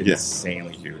on Cermak. Yeah.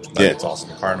 Insanely huge. But it's awesome.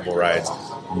 Carnival rides,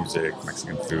 music,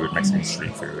 Mexican food, Mexican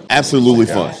street food. Absolutely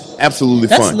fun. Absolutely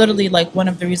fun. That's literally like one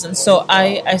of the reasons. So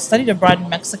I studied abroad in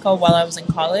Mexico while I was in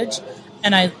college.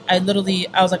 And I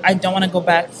was like, I don't want to go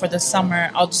back for the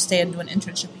summer. I'll just stay and do an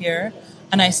internship here.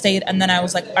 And I stayed. And then I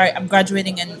was like, all right, I'm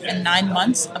graduating in 9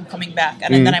 months. I'm coming back.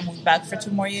 And then I moved back for 2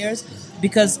 more years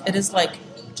because it is like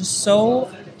just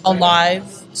so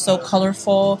alive, so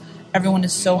colorful. Everyone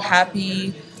is so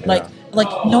happy. Like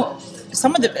no,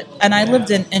 some of the, and I lived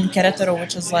in Querétaro,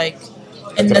 which is like,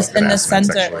 in the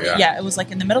center, it was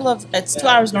like in the middle of. It's 2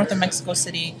 hours north of Mexico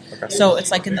City, so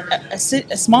it's like in a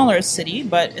smaller city,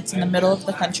 but it's in the middle of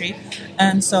the country,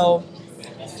 and so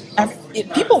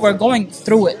people were going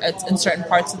through it in certain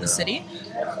parts of the city,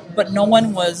 but no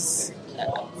one was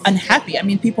unhappy. I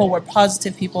mean, people were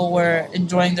positive. People were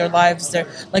enjoying their lives. They're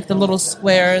like the little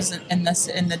squares in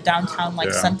the downtown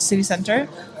city center.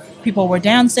 People were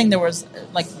dancing. There was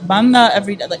like banda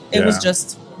every day. Like it was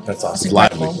just. That's awesome.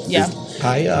 Incredible. Yeah.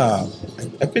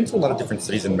 I've been to a lot of different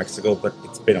cities in Mexico, but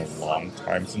it's been a long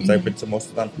time since I've been to most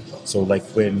of them. So, like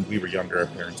when we were younger, our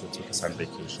parents would take us on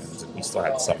vacations, and we still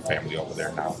had some family over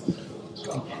there now.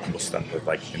 I think most of them live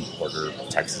like in border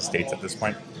Texas states at this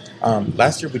point.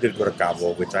 Last year we did go to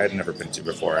Cabo, which I had never been to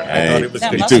before, and I thought it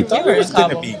was going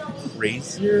to be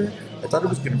crazier. I thought it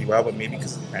was going to be wild, but maybe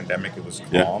because of the pandemic, it was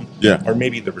calm. Yeah. Or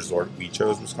maybe the resort we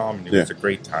chose was calm, and it was a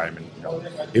great time. And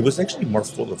it was actually more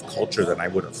full of culture than I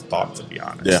would have thought, to be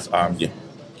honest.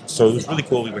 So it was really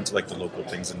cool. We went to like the local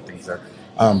things and things there.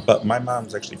 But my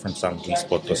mom's actually from San Luis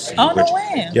Potosí. Oh, no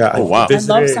way. Yeah, wow. I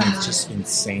visited. I love San Luis. It's just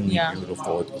insanely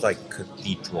beautiful. It's like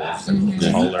cathedrals and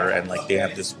color, and like they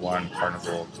have this one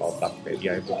carnival called La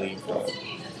Feria, I believe.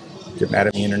 Get mad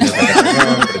at me, internet,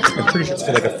 but I'm pretty sure it's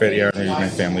like a feria. Maybe my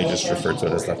family just referred to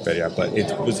it as La Feria, but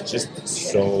it was just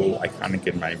so iconic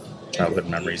in my childhood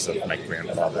memories of my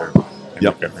grandfather and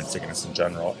my grandparents taking us in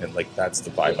general, and like that's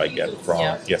the vibe I get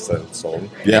from Fiesta del Sol.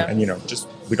 Yeah. And just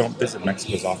we don't visit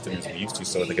Mexico as often as we used to,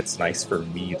 so like it's nice for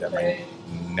me that my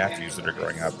nephews that are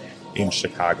growing up in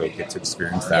Chicago get to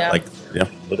experience that like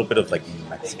little bit of like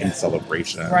Mexican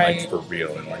celebration, like for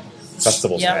real, and like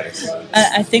festival status.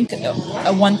 I think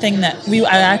one thing that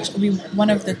one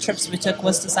of the trips we took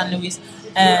was to San Luis,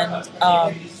 and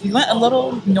we went a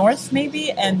little north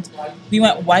maybe, and we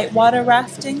went whitewater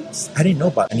rafting. I didn't know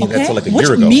about any of that until like a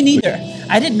year ago. Me neither.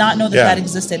 I did not know that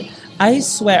existed. I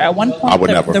swear, at one point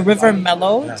the river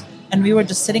mellowed, and we were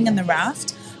just sitting in the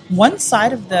raft. One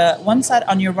side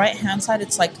on your right hand side,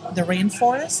 it's like the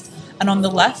rainforest, and on the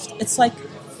left, it's like,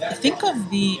 think of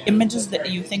the images that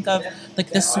you think of,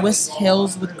 like the Swiss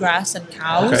hills with grass and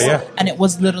cows, and it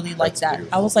was literally like that.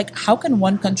 Beautiful. I was like, how can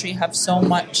one country have so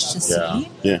much to see?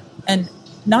 Yeah. And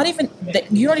not even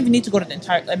you don't even need to go to the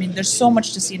entire. I mean, there's so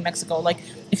much to see in Mexico. Like,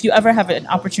 if you ever have an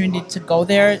opportunity to go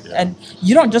there, and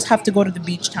you don't just have to go to the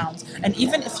beach towns. And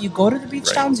even if you go to the beach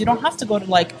towns, you don't have to go to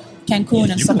like Cancun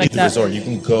and stuff like that. Resort. You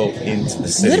can go into the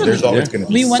city. Literally. There's always going to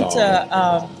be. We went to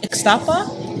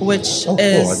Ixtapa, which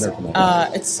is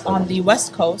it's on the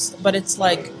west coast, but it's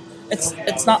like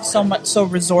it's not so much so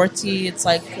resorty. It's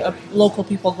like local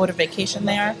people go to vacation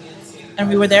there, and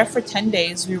we were there for 10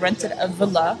 days. We rented a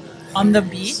villa on the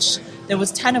beach. There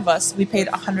was 10 of us. We paid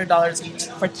 $100 each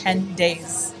for 10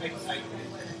 days.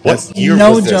 What year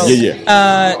was this? Joke.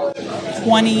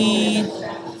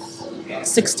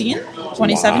 2016,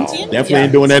 2017. Definitely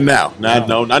ain't doing that now. Not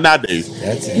nowadays.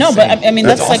 No, but I mean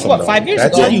that's like awesome, what, though. 5 years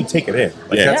that's ago. That's how you take it in.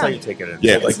 Like, that's how you take it in.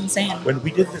 Yeah, like, it's insane. When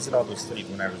we did visit all those cities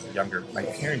when I was younger, my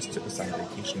parents took us on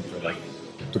vacation for like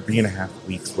 3.5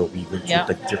 weeks, where we went to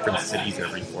like different cities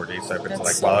every 4 days. So I've been to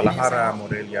like Guadalajara,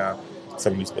 Morelia,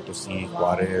 San Luis Potosí,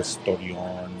 Juarez,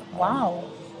 Torreon. Wow.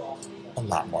 A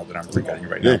lot more than I'm forgetting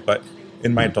right now. But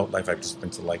in my adult life, I've just been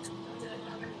to like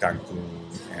Cancun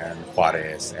and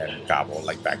Juarez and Cabo,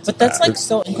 like back to But that's like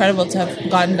so incredible to have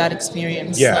gotten that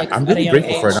experience. Yeah, like, I'm really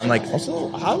grateful for it. I'm like, also,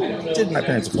 how did my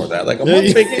parents afford that? Like a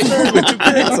month's vacation with 2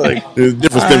 kids? Like, there's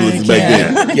different stimulus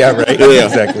back then. Yeah, right. Yeah.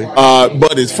 Exactly.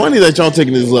 But it's funny that y'all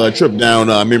taking this trip down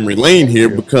memory lane here,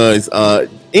 because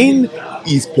in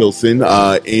East Pilsen,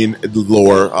 in the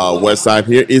lower west side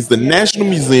here, is the National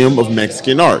Museum of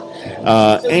Mexican Art.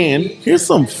 And here's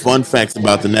some fun facts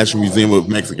about the National Museum of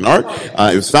Mexican Art.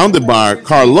 It was founded by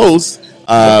Carlos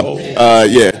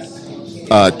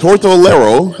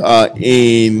Tortolero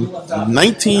in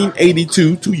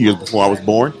 1982, 2 years before I was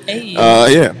born. Hey.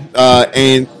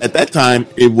 And at that time,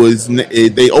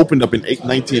 they opened up in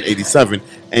 1987,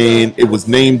 and it was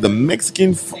named the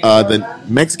Mexican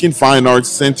Fine Arts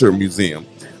Center Museum.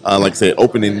 Like I said,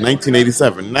 opened in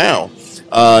 1987. Now,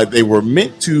 they were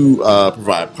meant to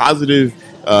provide positive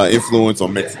influence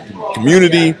on Mexican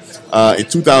community. In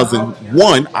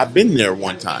 2001, I've been there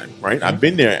one time, right? I've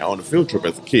been there on a field trip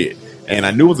as a kid, and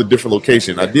I knew it was a different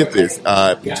location. I did this.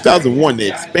 In 2001, they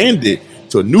expanded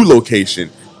to a new location,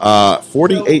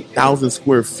 48,000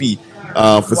 square feet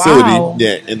facility. Wow.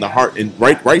 Yeah, in the heart,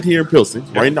 right here in Pilsen,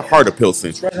 right in the heart of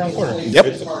Pilsen. It's right around the corner. Yep.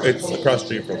 It's across the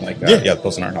street from like the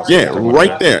Pilsen Art House. Yeah,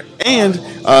 right there. And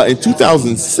in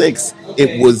 2006,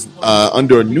 it was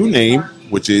under a new name,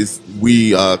 which is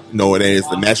we know it as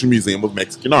the National Museum of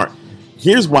Mexican Art.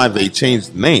 Here's why they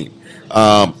changed the name.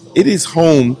 It is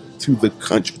home to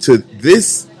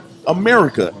this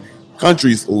America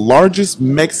country's largest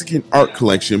Mexican art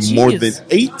collection. Jeez. More than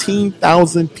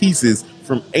 18,000 pieces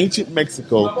from ancient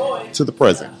Mexico to the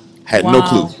present. Had no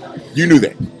clue. You knew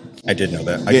that. I did know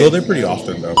that. I go there pretty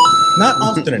often, though. Not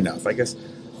often enough, I guess.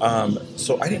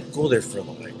 So I didn't go there for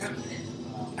like,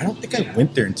 I don't think I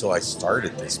went there until I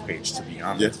started this page, to be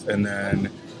honest. Yeah. And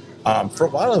then for a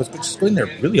while I was just going there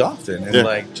really often, and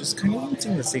like just kind of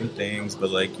seeing the same things, but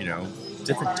like,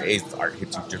 different days the art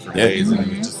hits you different ways, and it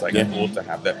was just like cool to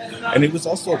have that. And it was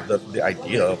also the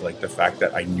idea of like the fact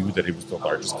that I knew that it was the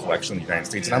largest collection in the United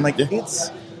States, and I'm like,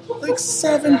 it's like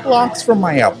 7 blocks from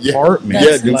my apartment.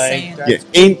 That's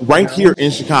insane. Right here in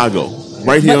Chicago.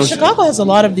 Right here. But Chicago has a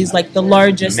lot of these, like the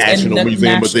largest National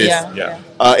Museum of this. Yeah.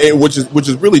 Which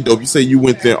is really dope. You say you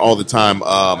went there all the time.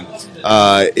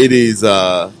 It is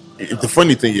the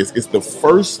funny thing is, it's the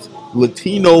first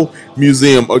Latino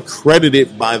museum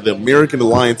accredited by the American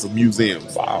Alliance of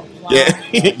Museums. Wow. Yeah,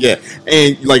 yeah.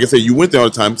 And like I said, you went there all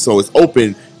the time, so it's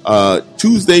open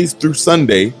Tuesdays through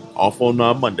Sunday. Off on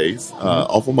Mondays.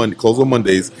 Off on Monday. Close on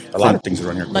Mondays. A lot of things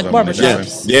around here. Like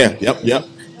barbershops.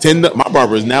 Yep. My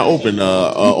barber is now open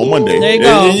on Monday. There you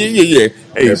go. Yeah.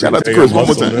 Hey, shout out to Chris one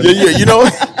more time.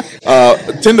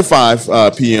 Yeah. 10 to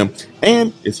 5 p.m.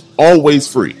 And it's always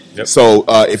free. Yep. So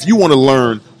if you want to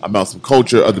learn about some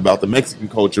culture, about the Mexican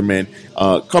culture, man,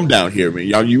 come down here, man.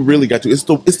 Y'all, you really got to. It's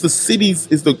the city's,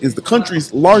 it's the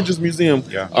country's largest museum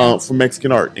for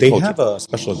Mexican art. They have a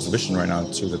special exhibition right now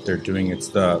too that they're doing. It's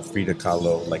the Frida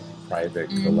Kahlo private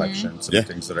collection. Some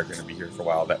things that are going to be here for a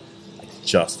while that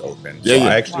just opened. So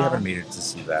I actually haven't made it to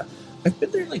see that. I've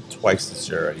been there twice this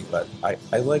year already, but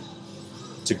I like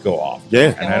to go off.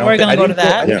 Yeah, and we're gonna go to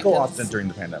that. I didn't go often during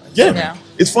the pandemic. Yeah,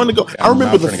 it's fun to go. I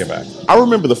remember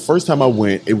the first time I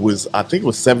went. I think it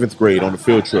was 7th grade on a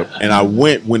field trip, and I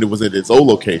went when it was at its old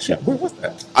location. Yeah, where was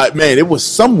that? It was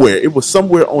somewhere. It was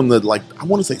somewhere on the I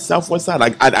want to say southwest side.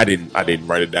 I didn't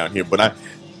write it down here, but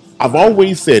I've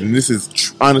always said, and this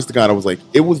is honest to God, I was like,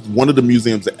 it was one of the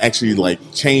museums that actually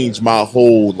changed my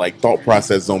whole thought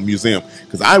process on museum,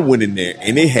 because I went in there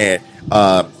and it had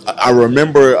I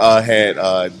remember had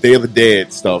Day of the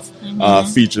Dead stuff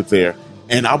featured there,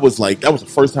 and I was like, that was the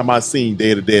first time I seen Day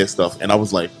of the Dead stuff, and I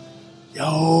was like,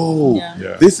 yo,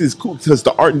 this is cool, because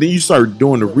the art, and then you start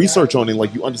doing the research on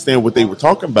it, you understand what they were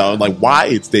talking about and why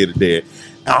it's Day of the Dead,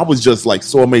 and I was just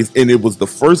so amazed, and it was the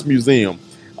first museum.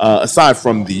 Aside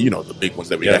from the the big ones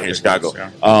that we got here in Chicago,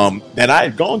 that I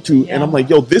had gone to, and I'm like,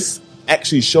 yo, this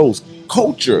actually shows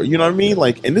culture. You know what I mean?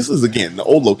 And this is again the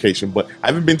old location, but I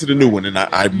haven't been to the new one, and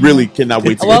I really cannot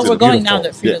wait to get to we're going now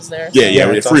that Frida's there.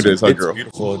 Yeah, Frida is her girl.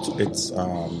 It's beautiful. It's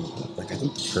I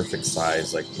think the perfect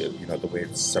size. The way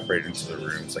it's separated into the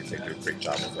rooms. They do a great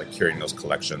job of curating those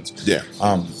collections. Yeah.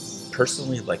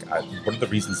 Personally, one of the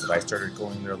reasons that I started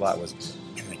going there a lot was,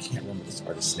 and I can't remember this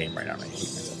artist's name right now, and I hate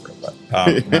myself for it,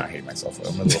 but not hate myself, I'm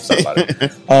a little upset about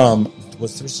it.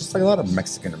 There's just a lot of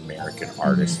Mexican American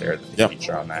artists there that they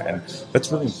feature on that, and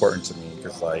that's really important to me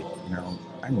because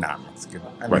I'm not Mexican.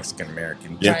 I'm Mexican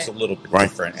American. Yeah. It's a little bit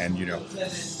different. And,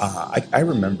 I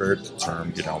remember the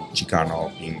term,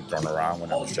 Chicano being thrown around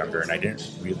when I was younger, and I didn't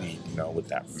really know what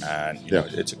that meant.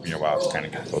 It took me a while to kind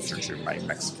of get closer to my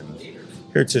Mexican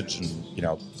heritage, and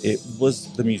it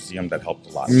was the museum that helped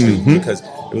a lot too, because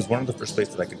it was one of the first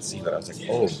places that I could see that I was like,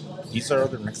 oh, these are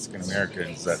other Mexican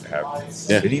Americans that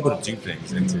have been able to do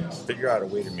things and to figure out a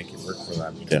way to make it work for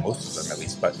them, most of them at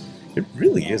least, but it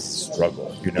really is a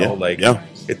struggle,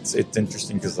 it's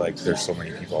interesting because there's so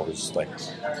many people always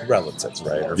relatives,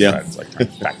 right, or friends trying to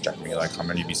fact check me how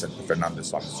many Vicente Fernandez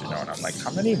songs do you know, and I'm like,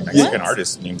 how many Mexican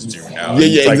artist names do you know?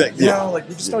 Exactly.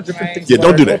 We just know different things.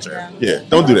 Don't do that.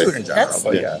 Don't do that. In general,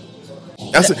 but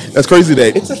that's crazy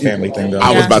that it's a family thing though.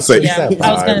 I was about to say. I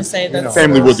was going to say that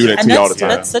family will do that to you all the time.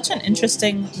 That's such an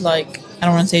interesting I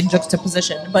don't want to say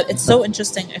juxtaposition, but it's so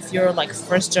interesting if you're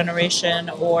first generation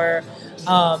or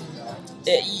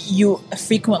you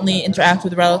frequently interact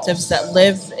with relatives that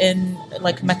live in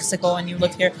Mexico and you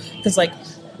live here, because I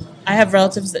have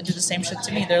relatives that do the same shit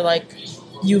to me. They're like,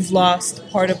 you've lost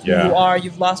part of who you are,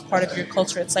 you've lost part of your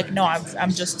culture. It's no,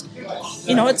 I'm just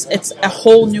it's a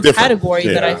whole new category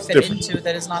that I fit into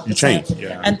that is not the same.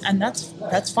 And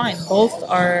that's fine. Both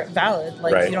are valid.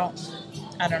 You don't,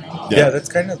 I don't know. Yeah, that's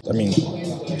kind of, I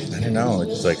don't know.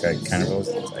 It's I kind of always,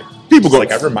 people go,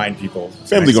 I remind people,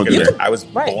 family gonna do that. I was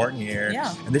born here,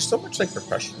 and there's so much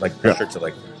pressure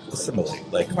to assimilate.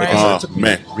 It took me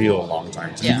a real long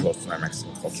time to be close to my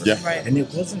Mexican culture. Yeah. Right. And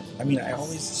it wasn't, I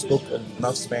always spoke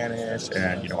enough Spanish,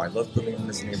 and I loved living in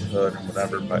this neighborhood and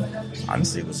whatever, but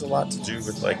honestly, it was a lot to do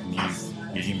with me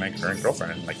meeting my current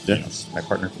girlfriend and my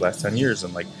partner for the last 10 years,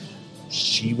 and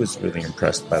she was really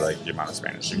impressed by the amount of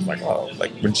Spanish. She was like, oh,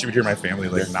 when she would hear my family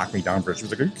knock me down for it, she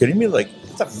was like, are you kidding me?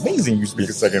 It's amazing you speak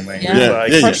a second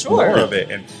language. For sure. More of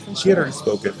it. And she had already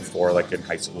spoken it before, in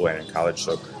high school and in college,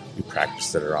 so we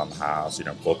practiced it around the house.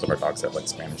 Both of our dogs have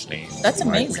Spanish names. That's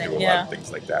amazing. We do a lot of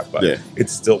things like that. But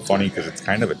it's still funny because it's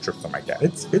kind of a trip to my dad.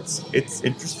 It's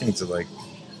interesting to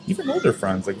even older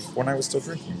friends, when I was still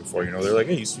drinking before, they're like,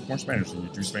 hey, you speak more Spanish and you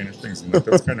do Spanish things. And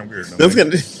that's kind of weird.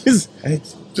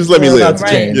 Just let me live.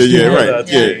 Right.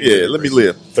 Yeah, let me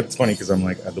live. But it's funny because I'm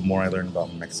the more I learn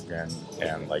about Mexican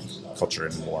and culture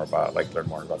and more about learn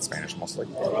more about Spanish, I'm also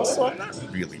so I'm not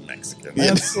really Mexican.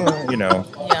 That's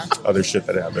other shit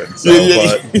that happens.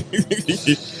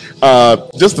 So,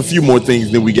 just a few more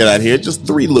things that we get out here. Just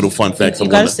 3 little fun facts. You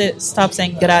gotta stop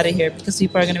saying "get out of here" because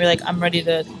people are gonna be like, "I'm ready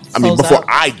to." Before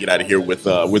I get out of here with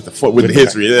the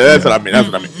history, that's what I mean.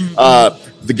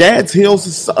 The Gads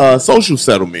Hills Social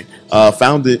Settlement,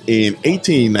 founded in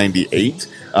 1898,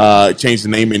 changed the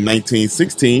name in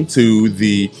 1916 to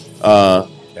the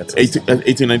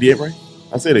 1898, right?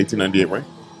 I said 1898, right?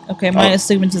 Okay, my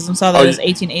astigmatism saw that it was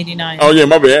 1889. Oh, yeah,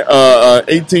 my bad.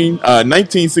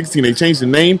 1916, they changed the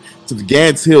name to the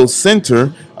Gads Hill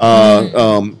Center,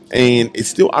 and it's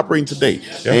still operating today.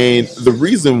 Yeah. And the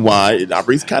reason why it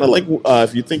operates kind of like,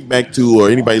 if you think back to, or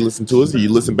anybody listen to us, you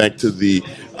listen back to the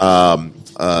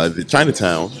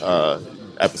Chinatown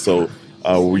episode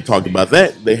where we talked about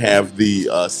that. They have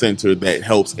the center that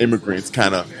helps immigrants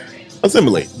kind of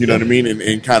assimilate, you know what I mean,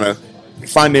 and kind of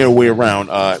find their way around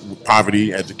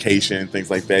poverty, education, things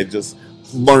like that. Just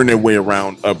learn their way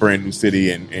around a brand new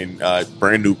city and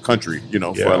brand new country, for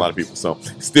a lot of people. So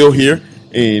still here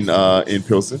in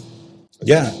Pilsen.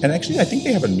 Yeah, and actually, I think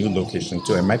they have a new location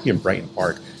too. It might be in Brighton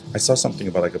Park. I saw something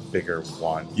about like a bigger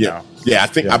one. Yeah,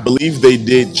 I believe they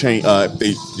did change.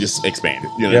 They just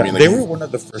expanded. You know what I mean? Like, they were one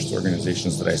of the first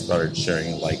organizations that I started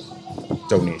sharing like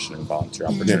donation and volunteer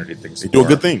opportunity things. They do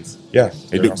good things. Yeah,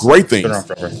 they do great things. Been around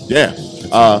forever. Yeah,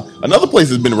 another place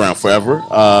that's been around forever.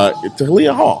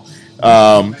 Talia Hall.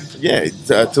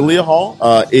 Talia Hall.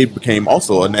 It became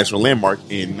also a national landmark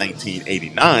in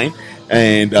 1989,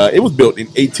 and it was built in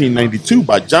 1892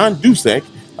 by John Dussek.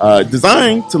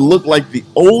 Designed to look like the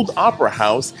old opera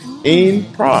house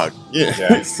in Prague.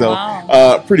 Yeah. So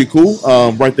pretty cool.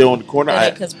 Right there on the corner.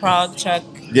 Because Prague, Czech.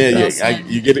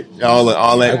 You get it. All that.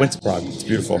 I went to Prague. It's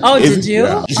beautiful. Oh, did you?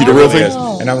 Yeah. You see the real thing?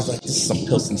 And I was like, this is some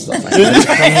Pilsen stuff.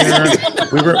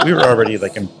 we were already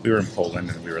like we were in Poland,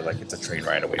 and we were like, it's a train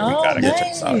ride away. We gotta go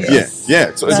check this out.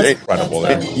 Yeah. So it's incredible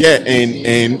there. Yeah,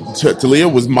 and Talia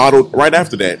was modeled right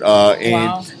after that.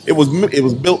 And it was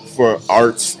built for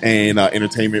arts and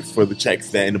entertainment for the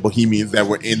Czechs and the Bohemians that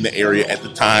were in the area at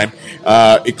the time.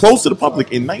 It closed to the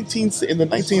public in the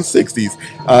 1960s.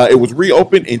 It was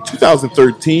reopened in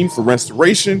 2013 for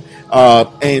restoration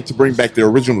and to bring back the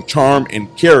original charm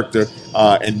and character.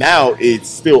 And now it's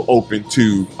still open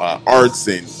to arts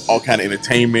and all kind of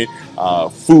entertainment,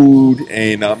 food,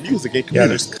 and music and community. Yeah,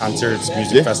 there's concerts,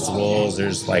 music festivals.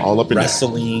 There's like all up in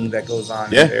wrestling that goes on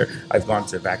there. I've gone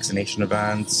to vaccination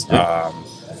events.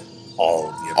 All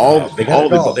of the above. They got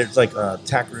it all. There's like a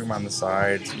tack room on the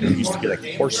side. It used to be like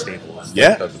horse stables.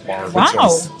 Yeah. The bar. Wow.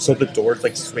 So the doors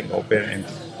like swing open, and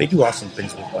they do awesome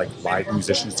things with like live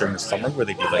musicians during the summer where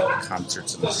they do like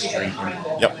concerts in the street.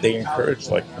 And they encourage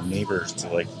like neighbors to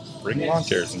like bring lawn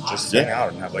chairs and just hang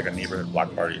out and have like a neighborhood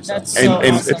block party. That's and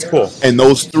awesome. It's cool. And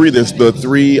there's the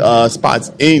three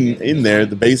spots in there,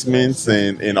 the basements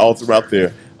and all throughout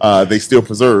there. They still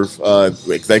preserve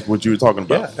exactly what you were talking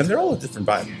about. Yeah, and they're all a different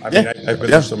vibe. I mean, I've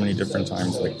been there so many different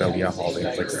times, like Talia Hall, they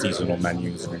have like seasonal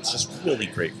menus, and it's just really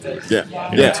great food. Yeah.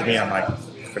 To me, I'm like,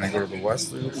 can I go to the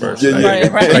West Loop first?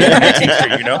 Right.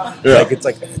 Like, it's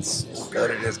like, it's good,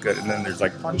 it is good. And then there's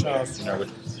like Punch House, which I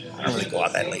don't really go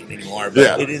out that late anymore,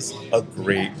 but it is a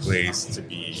great place to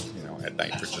be, at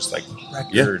night for just like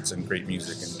records and great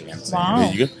music and dancing.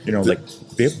 Wow. Like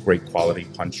they have great quality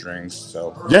punch drinks.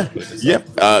 So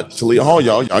Talia Hall,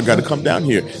 y'all got to come down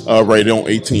here right on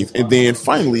 18th. And then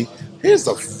finally, here's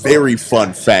a very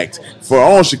fun fact for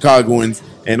all Chicagoans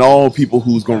and all people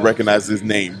who's going to recognize this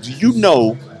name. Do you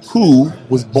know who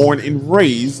was born and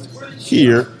raised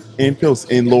here in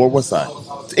Pilsen, in Lower West Side?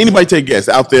 Anybody take a guess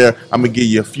out there? I'm gonna give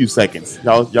you a few seconds.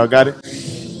 Y'all got it?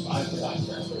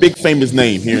 Big famous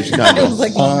name here in Chicago. I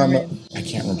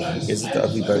can't remember. Is it the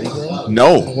Ugly Betty girl?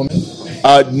 No.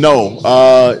 No.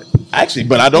 Actually,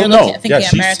 but I don't know. I think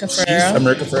America Ferrera. She's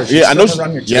America Ferrera. She's I know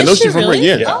she's from really?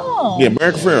 here. Yeah,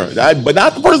 America Ferrera. But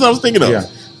not the person I was thinking of.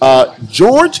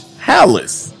 George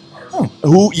Hallis.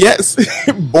 Who,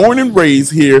 born and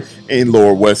raised here in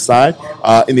Lower West Side.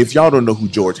 And if y'all don't know who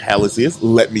George Hallis is,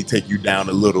 let me take you down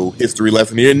a little history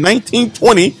lesson here. In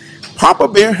 1920, Papa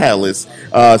Bear Hallis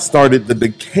started the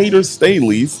Decatur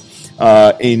Staleys.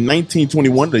 In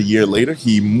 1921, a year later,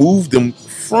 he moved them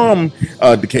from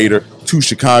Decatur to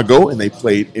Chicago, and they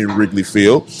played in Wrigley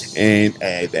Field. And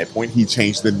at that point, he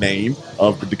changed the name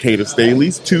of the Decatur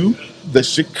Staleys to the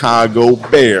Chicago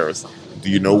Bears. Do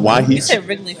you know why he? You said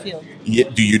Wrigley Field. Yeah.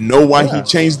 Do you know why he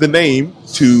changed the name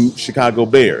to Chicago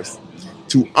Bears?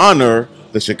 To honor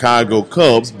the Chicago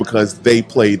Cubs because they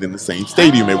played in the same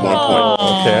stadium at one point.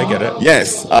 Okay, I get it.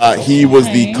 Yes, he was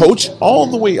the coach all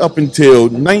the way up until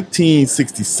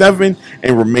 1967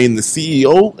 and remained the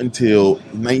CEO until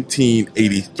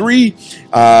 1983,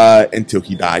 until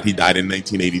he died. He died in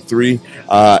 1983.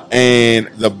 And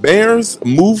the Bears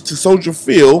moved to Soldier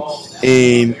Field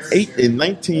in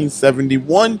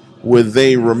 1971, where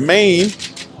they remain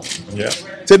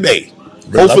today.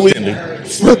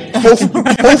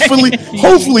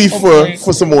 hopefully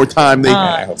for some more time they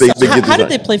get this how did right.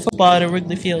 they play football at a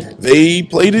Wrigley Field? They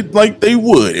played it like they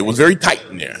would. It was very tight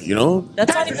in there, you know.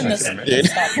 That's not even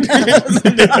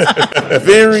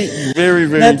Very, very,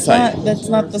 very tight. That's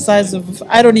not the size of.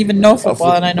 I don't even know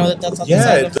football, and I know that's not the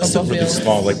size of it's football really field.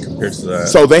 small, like compared to that.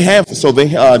 So they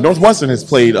Northwestern has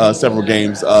played several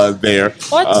games there.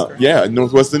 What? Yeah,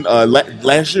 Northwestern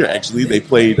last year actually they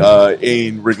played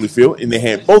in Wrigley Field and they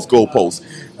had both goalposts.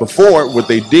 Before, what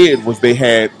they did was they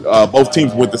had both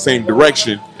teams went the same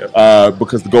direction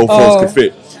because the goalposts could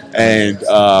fit, and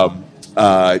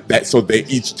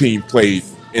each team played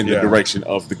in the direction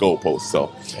of the goalpost.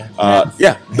 So,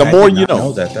 the more you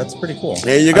know. That's pretty cool.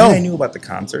 There you go. I knew about the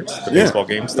concerts, the baseball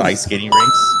games, the ice skating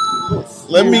rinks.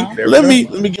 Let me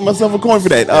give myself a coin for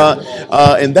that.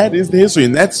 And that is the history,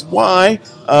 and that's why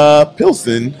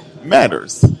Pilsen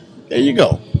matters. There you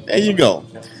go.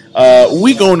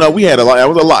 We had a lot. That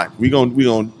was a lot. We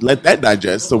gonna let that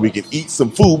digest so we can eat some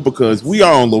food because we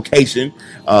are on location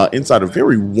inside a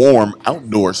very warm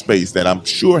outdoor space that I'm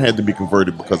sure had to be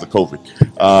converted because of COVID.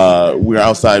 We're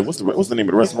outside. What's the name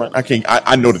of the restaurant?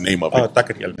 I know the name of it.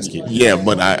 Taqueria El Mesquite. Yeah,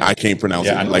 but I can't pronounce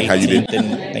it like how you did.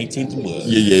 18th and Wood.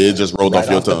 Yeah, it just rolled off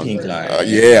your tongue. Pink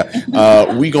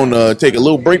line. We gonna take a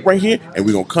little break right here, and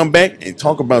we're gonna come back and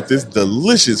talk about this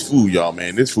delicious food, y'all.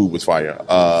 Man, this food was fire.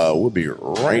 We'll be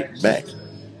right back.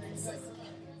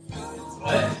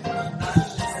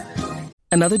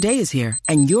 Another day is here,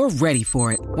 and you're ready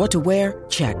for it. What to wear?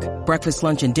 Check. Breakfast,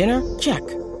 lunch, and dinner? Check.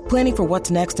 Planning for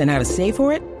what's next and how to save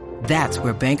for it? That's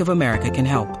where Bank of America can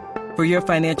help. For your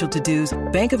financial to-dos,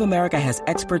 Bank of America has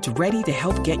experts ready to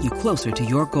help get you closer to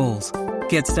your goals.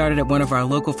 Get started at one of our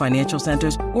local financial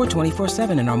centers or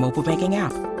 24/7 in our mobile banking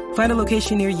app. Find a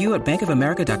location near you at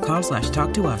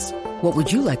bankofamerica.com/talktous. What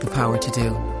would you like the power to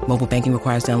do? Mobile banking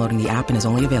requires downloading the app and is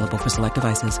only available for select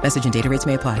devices. Message and data rates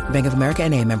may apply. Bank of America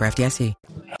NA, member FDIC.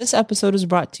 This episode is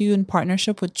brought to you in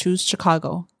partnership with Choose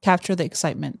Chicago. Capture the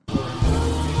excitement.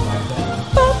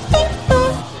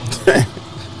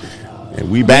 And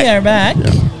we back. We are back.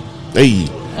 Yeah.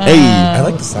 I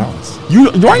like the sounds. You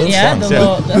right? Yeah,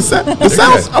 the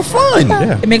sounds are fun.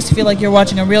 Yeah. It makes you feel like you're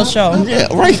watching a real show. Yeah,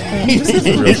 right. This is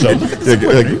a real show.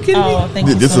 Thank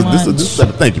you so much.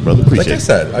 Thank you, brother. Appreciate Like I it.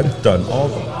 said, I've done all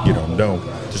no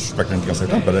disrespect or anything else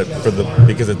like that, but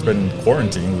because it's been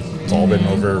quarantine, it's all been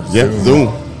over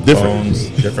Zoom. Different. Phones,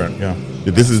 different, yeah.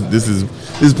 This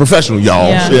is professional, y'all.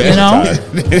 Yeah,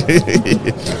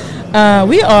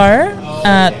 we are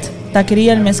at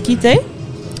Taqueria El Mesquite.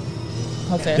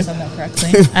 Hopefully I said that correctly.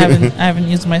 I haven't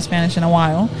used my Spanish in a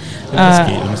while.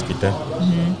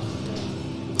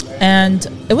 And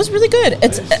it was really good.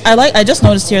 I just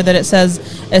noticed here that it says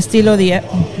Estilo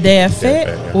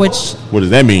DF, which What does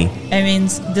that mean? it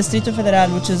means Distrito Federal,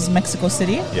 which is Mexico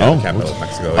City. Yeah, the capital of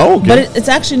Mexico. Oh, okay. But it's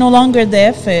actually no longer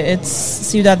DF, it's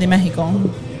Ciudad de Mexico,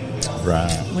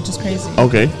 Right. which is crazy.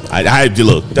 Okay. I had to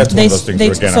look. That's one of those things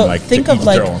where, again, so I'm like, think to of each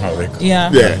like their own, how they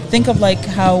Yeah. think of like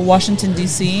how Washington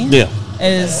D.C.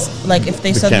 is like if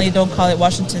they suddenly don't call it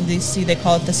Washington D.C., they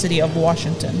call it the city of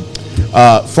Washington.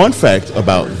 Fun fact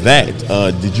about that: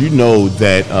 did you know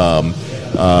that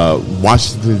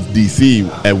Washington D.C.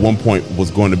 at one point was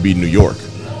going to be New York?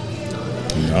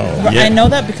 No. Yeah. I know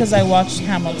that because I watched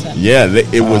Hamilton. Yeah,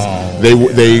 it was.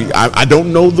 I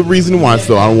don't know the reason why,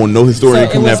 so I don't want no historian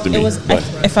coming after me. But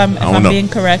if I'm know. being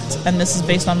correct, and this is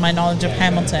based on my knowledge of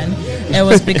Hamilton, it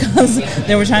was because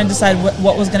they were trying to decide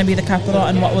what was going to be the capital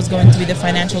and what was going to be the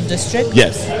financial district.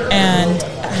 Yes. And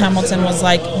Hamilton was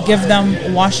like, give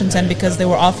them Washington because they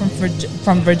were all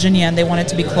from Virginia and they wanted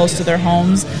to be close to their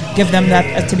homes. Give them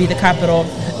that to be the capital,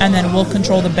 and then we'll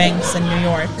control the banks in New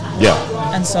York. Yeah.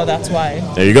 And so that's why.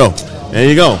 There you go.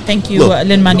 Thank you,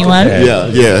 Lin-Manuel.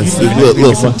 Yeah. It's a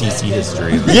little some fun. DC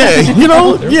history. Yeah,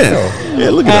 Yeah,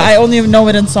 look at I only know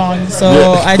it in song,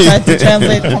 so I tried to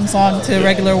translate from song to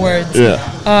regular words. Yeah.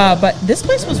 But this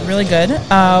place was really good.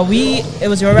 It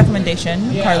was your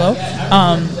recommendation, Carlo.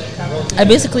 I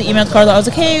basically emailed Carlo. I was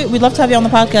like, hey, we'd love to have you on the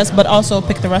podcast, but also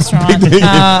pick the restaurant.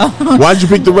 Why'd you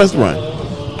pick the restaurant?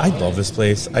 I love this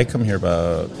place. I come here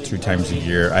about 2 times a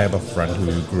year. I have a friend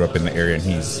who grew up in the area, and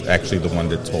he's actually the one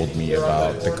that told me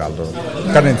about the caldo.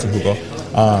 Got into Hugo.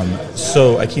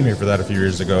 So I came here for that a few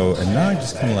years ago, and now I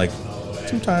just come like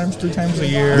 2 times, 3 times a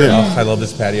year. Yeah. I love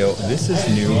this patio. This is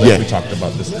new. Like we talked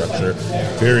about this structure.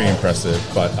 Very impressive.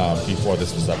 But before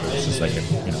this was up, it was just like a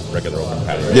regular open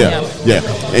patio. Yeah.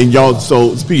 And y'all,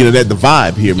 so speaking of that, the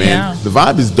vibe here, man, the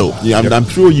vibe is dope. Yeah, I'm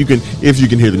sure you can, if you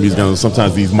can hear the music. I know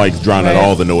sometimes these mics drown out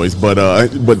all the noise, but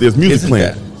there's music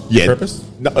playing. Yeah, Purpose?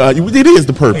 No, it is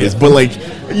the purpose, but like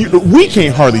we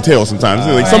can't hardly tell sometimes.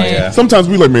 Sometimes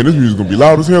we like, man, this music's gonna be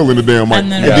loud as hell in the damn mic,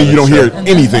 and then you don't hear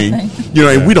anything.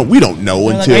 And we don't know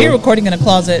We're until like, are you recording in a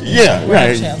closet? Yeah,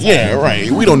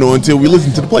 right. We don't know until we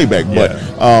listen to the playback.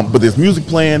 But there's music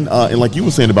playing, and like you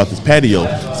were saying about this patio.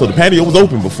 So the patio was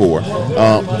open before,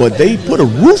 but they put a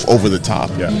roof over the top,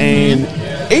 and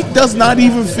it does not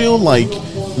even feel like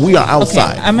we are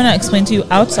outside. Okay, I'm gonna explain to you.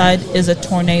 Outside is a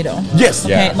tornado. Yes.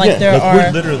 Okay.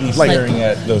 We're literally staring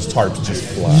at those tarps just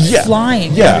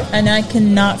flying. Yeah. And I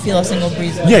cannot feel a single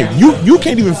breeze. You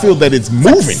can't even feel that it's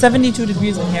moving. Like 72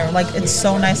 degrees in here. Like it's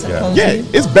so nice and cozy. Yeah,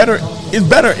 it's better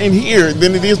in here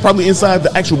than it is probably inside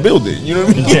the actual building. You know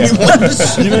what I mean?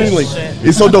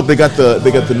 It's so dope. They got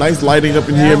the nice lighting up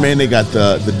in here, man. They got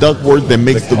the ductwork that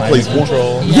makes the place warm.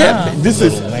 This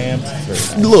is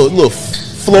little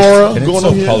flora and going it's so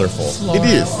on here. colorful. It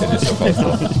is. It is so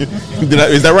colorful.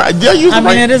 Is that right? Yeah, I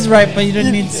mean, it is right, but you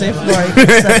didn't need to say flora. You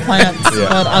said plants,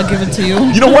 but I'll give it to you.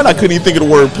 You know what? I couldn't even think of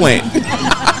the word plant.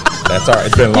 That's all right.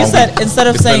 It's been long. You said instead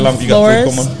of saying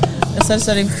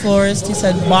florist, he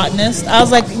said botanist. I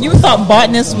was like, you thought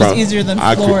botanist was easier than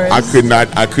florist.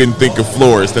 I couldn't think of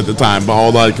florist at the time, but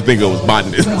all I could think of was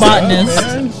botanist.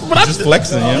 But I'm just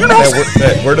flexing,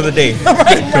 that word of the day.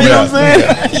 Right. You know what I'm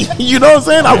saying? You know what I'm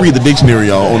saying? I read the dictionary,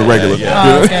 y'all, on the regular.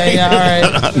 All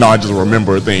right. No, I just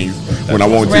remember things when I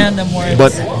want to. Random words.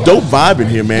 But dope vibe in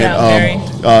here, man.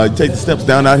 Take the steps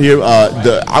down out here.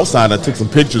 The outside, I took some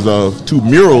pictures of 2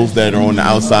 murals that are on the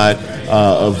outside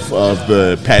of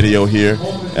the patio here.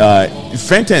 It's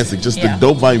fantastic. Just the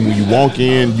dope vibe. When you walk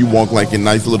in, you walk like a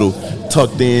nice little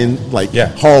tucked in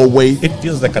hallway. It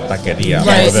feels like a taqueria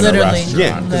rather than literally. a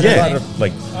restaurant. Yeah. A lot of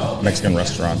like Mexican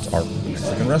restaurants are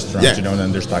Mexican restaurants, and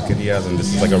then there's taquerias, and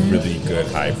this is like a really good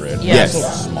hybrid. Yes. It's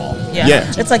so small.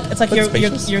 It's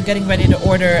like you're getting ready to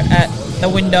order at the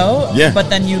window, but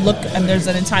then you look and there's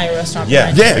an entire restaurant.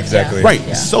 Exactly. Right.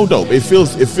 It's so dope. It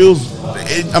feels.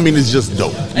 I mean, it's just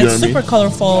dope. It's super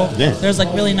colorful. There's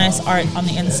like really nice art on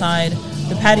the inside.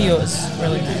 The patio is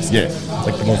really nice. It's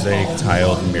like the mosaic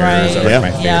tiled mirrors are like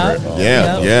my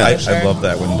favorite. I love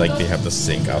that when like they have the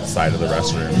sink outside of the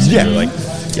restrooms. You're like,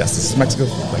 yes, this is Mexico.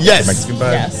 Like, the Mexican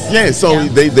vibe. So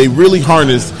they really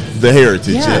harness the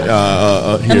heritage.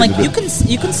 Here and like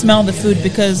you can smell the food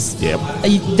because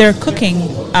they're cooking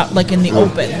out like in the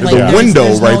open. There's like a window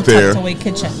there's right no there. Tucked away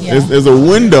kitchen. There's a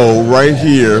window right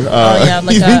here.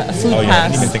 Like a food pass. I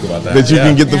didn't even think about that. That you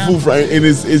can get the food from, and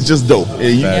it's just dope.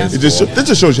 That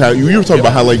just shows you how you were talking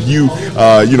about how like you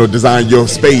design your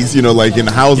space, like in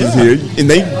the houses here, and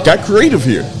they got creative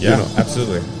here.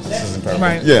 Absolutely. This is incredible.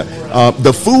 Right.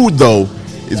 The food though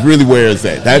is really where it's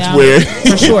at. That's where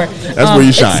for sure. That's where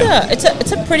you shine.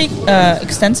 It's a pretty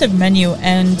extensive menu,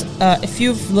 and if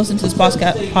you've listened to this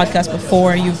podcast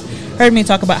before, you've heard me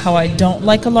talk about how I don't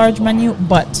like a large menu,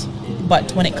 but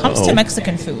when it comes to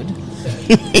Mexican food,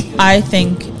 I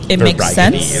think it makes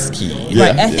sense. Is key.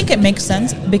 Right. I think it makes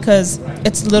sense because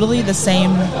it's literally the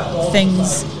same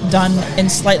things done in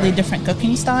slightly different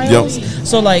cooking styles.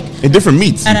 So like in different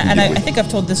meats. And I think I've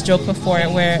told this joke before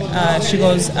where she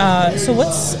goes, so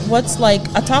what's like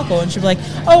a taco? And she'll be like,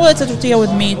 oh, well, it's a tortilla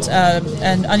with meat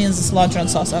and onions and cilantro and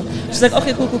salsa. She's like,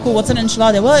 okay, cool. What's an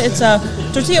enchilada? Well, it's a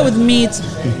tortilla with meat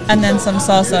and then some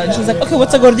salsa. And she's like, okay,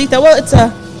 what's a gordita? Well, it's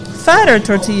a fatter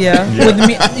tortilla with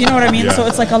meat. You know what I mean? So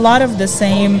it's like a lot of the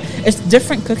same. It's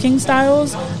different cooking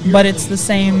styles, but it's the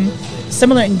same,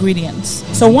 similar ingredients.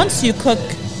 So once you cook,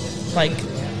 like,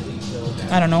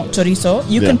 I don't know, chorizo,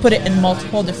 you can put it in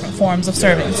multiple different forms of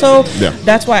serving. So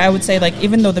that's why I would say, like,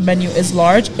 even though the menu is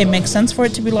large, it makes sense for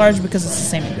it to be large because it's the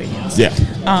same ingredients.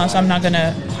 So I'm not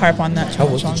gonna harp on that too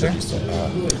much longer.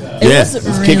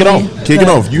 Kick it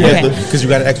off. You had because you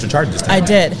got an extra charge this time. I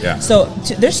did. Yeah. So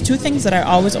there's 2 things that I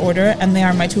always order, and they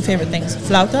are my 2 favorite things: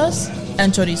 flautas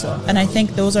and chorizo. And I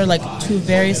think those are like 2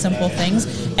 very simple things.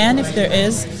 And if there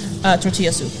is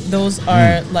tortilla soup, those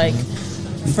are like.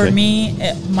 For me,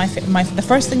 the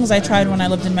first things I tried when I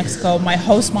lived in Mexico, my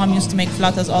host mom used to make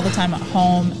flautas all the time at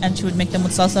home, and she would make them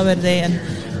with salsa verde, and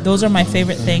those are my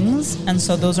favorite things, and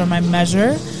so those are my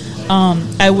measure.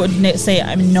 I would say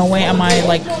no way am I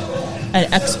like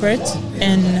an expert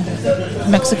in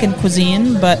Mexican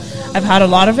cuisine, but I've had a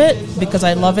lot of it because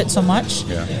I love it so much.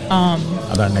 I'm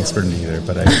not an expert in either,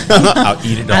 but I'll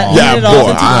eat it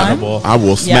all. I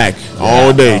will smack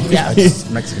all day.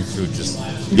 Mexican food just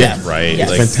right.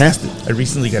 Like, fantastic. I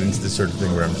recently got into this sort of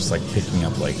thing where I'm just like picking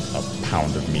up like a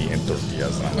pound of meat and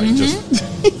tortillas, and I'm like just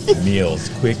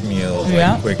quick meals,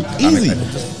 like quick, easy. I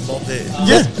just love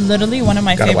it. Literally one of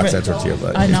my Gotta favorite. watch that tortilla,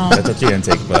 but I know that tortilla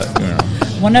intake, but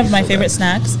One of my favorite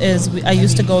snacks is I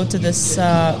used to go to this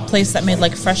place that made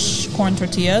like fresh corn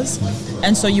tortillas,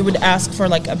 and so you would ask for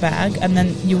like a bag, and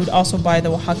then you would also buy the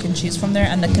Oaxacan cheese from there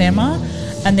and the crema,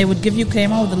 and they would give you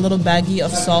crema with a little baggie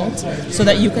of salt, so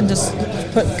that you can just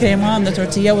put crema on the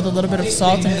tortilla with a little bit of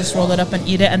salt and just roll it up and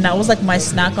eat it. And that was like my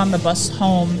snack on the bus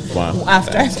home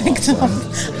after I picked up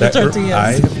the tortillas.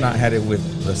 I have not had it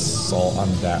with the salt on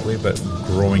that way, but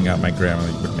growing up, my grandma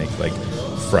would make like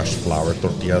fresh flour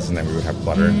tortillas, and then we would have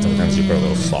butter, and sometimes you put a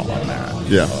little salt on that.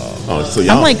 Yeah. So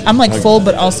I'm like full,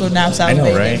 but also now salivating. I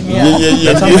know, right?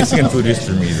 Yeah. That's how Mexican food is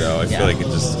for me, though. I feel like it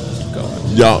just keep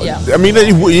going. Y'all, I mean,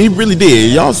 he really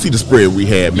did. Y'all see the spread we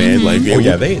had, man. Like,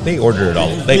 they ordered it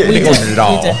all. They ordered it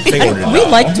all. They ordered it all. We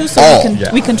like to, so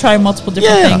we can try multiple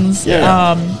different things.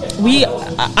 Yeah.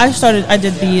 I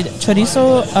did the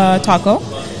chorizo taco,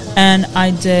 and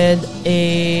I did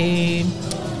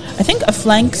I think a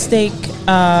flank steak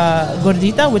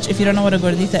gordita, which if you don't know what a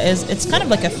gordita is, it's kind of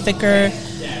like a thicker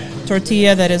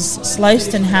tortilla that is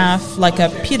sliced in half like a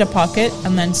pita pocket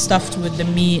and then stuffed with the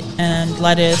meat and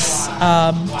lettuce,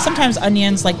 sometimes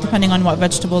onions, like depending on what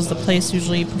vegetables the place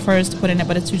usually prefers to put in it,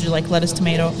 but it's usually like lettuce,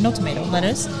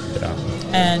 lettuce,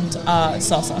 and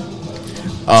salsa.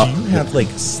 Do you have like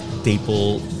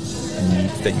staple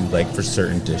meats that you like for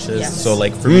certain dishes? Yes. So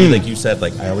like for me, like you said,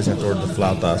 like I always have to order the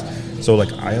flautas. So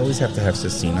like I always have to have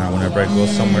cecina whenever I go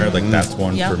somewhere. Like that's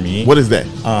one for me. What is that?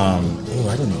 I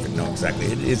don't even know exactly.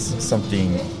 It is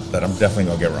something that I'm definitely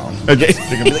gonna get wrong. Okay.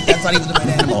 They're gonna be like, that's not even the right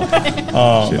animal.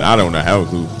 Shit, I don't know how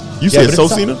to. You said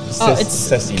cecina?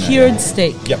 It's cecina. cured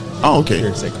steak. Yep. Oh, okay.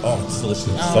 Cured steak. Oh, it's delicious.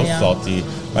 So salty.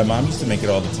 My mom used to make it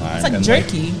all the time. It's like and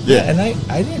jerky. And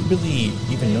I didn't really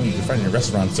even know you could find it in a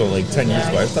restaurant. So like 10 years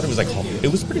ago, I thought it was like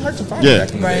it was pretty hard to find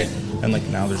back in the day. And like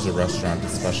now there's a restaurant that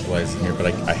specializes in here, but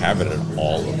I have it at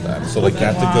all of them. So like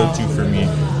that's a go-to for me.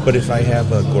 But if I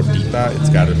have a gordita, it's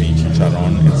got to be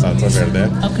chicharrón and salsa verde.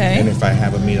 Okay. And if I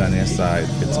have a milanesa,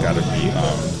 it's got to be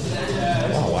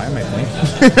why am I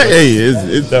blanking? Hey,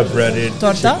 it's the breaded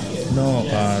torta. No,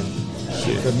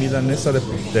 the milanesa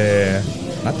de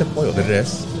not the pollo, the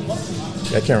res.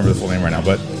 I can't remember the full name right now,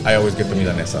 but I always get the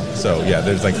milanesa. So yeah,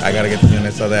 there's like I gotta get the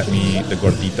milanesa, that meat, the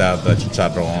gordita, the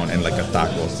chicharrón, and like a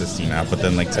taco cecina. But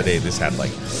then like today, this had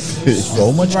like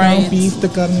so much ground beef, the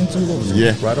carne en sugo was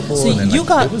incredible. So and then, you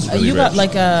got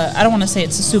like a, I don't want to say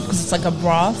it's a soup because it's like a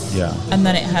broth. Yeah. And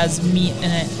then it has meat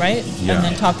in it, right? Yeah. And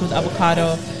then topped with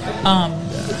avocado.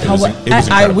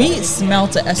 We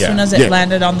smelt it as soon as it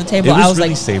landed on the table. I was really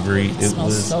like, savory. It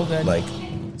smells so good. Like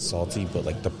salty, but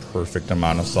like the perfect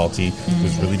amount of salty. It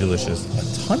was really delicious.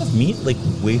 A ton of meat, like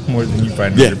way more than you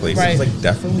find in other places. It's like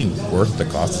definitely worth the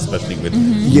cost, especially with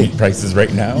meat prices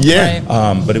right now.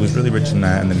 But it was really rich in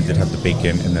that, and then it did have the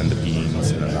bacon, and then the beans,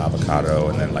 and then the avocado,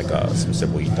 and then like some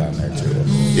cebollita in there too.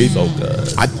 It's so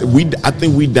good. I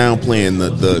think we downplaying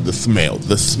the smell.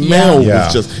 The smell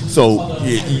was just so.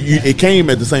 It came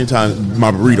at the same time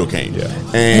my burrito came.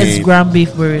 And his ground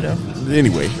beef burrito.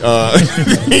 Anyway,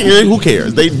 who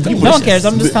cares? No one cares.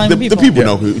 I'm just telling people.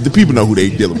 The people know who they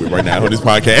dealing with right now on this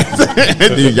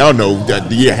podcast. Y'all know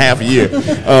the year, half a year.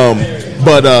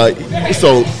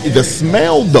 So the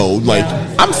smell though, like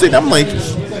I'm like,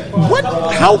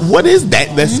 what is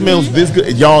that? That smells this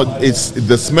good, y'all. It's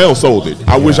the smell sold it.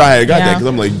 I wish I had got that because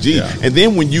I'm like, gee. And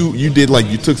then when you did like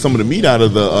you took some of the meat out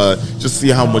of the just to see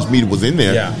how much meat was in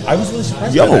there. Yeah, I was really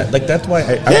surprised by that. Like that's why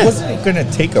I wasn't gonna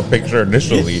take a picture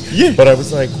initially. But I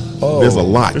was like, there's a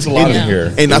lot. There's a lot in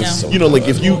here. And like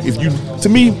if you to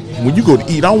me when you go to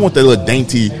eat, I don't want that little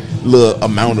dainty little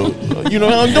amount of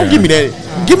don't give me that.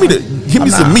 Give me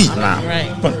some meat.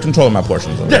 Right. Controlling my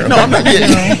portions over there. No, I'm not.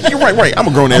 You're right. I'm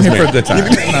a grown ass man. For a good time.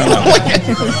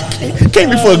 Came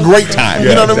here for a great time.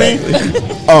 You know what I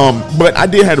mean? But I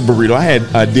did have a burrito.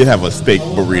 I did have a steak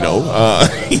burrito.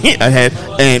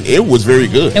 And it was very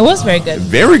good. It was very good.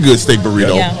 Very good steak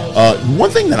burrito.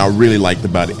 One thing that I really liked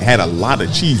about it had a lot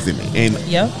of cheese in it, and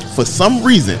for some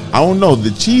reason, I don't know,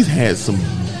 the cheese had some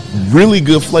really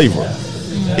good flavor.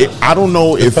 I don't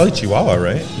know if probably Chihuahua,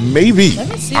 right? Maybe.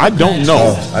 I don't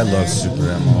know. I love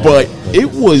Supremo, but it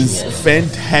was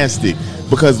fantastic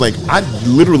because like I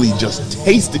literally just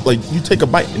tasted like you take a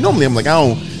bite. Normally I'm like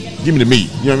give me the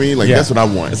meat. You know what I mean? Like that's what I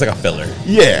want. It's like a filler.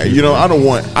 Yeah, I don't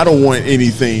want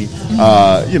anything.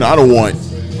 I don't want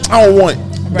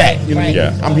that. You know what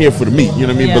I mean? I'm here for the meat. You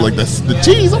know what I mean? But like the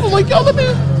cheese, I was like, yo, let me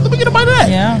let me get a bite of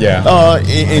that.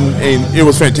 And it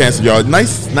was fantastic, y'all.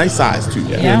 Nice size too.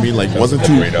 You know what I mean? Like wasn't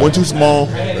too small,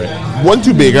 wasn't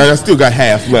too big. I still got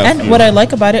half left. And what I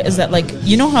like about it is that, like,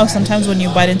 you know how sometimes when you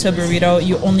bite into a burrito,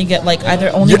 you only get like either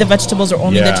only the vegetables or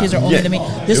only the cheese or only the meat.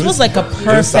 This was like a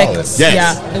perfect.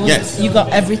 You got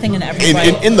everything in every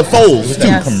bite. In the folds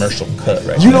too. Commercial cut,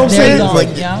 right? You know what I'm saying?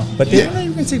 Like, but then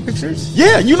you can take pictures.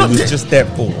 Yeah, you know, it was just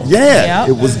that full. Yeah,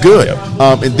 it was good.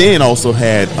 And then also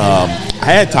had I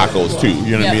had tacos too.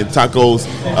 You know what I mean? Tacos.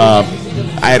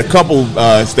 I had a couple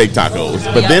steak tacos,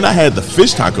 but then I had the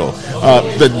fish taco.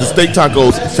 The steak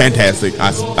tacos, fantastic.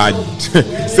 I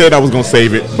said I was gonna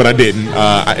save it, but I didn't.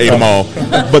 I ate them all.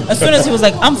 But as soon as he was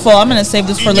like, "I'm full. I'm gonna save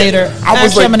this for later." I'm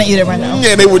gonna eat it right now.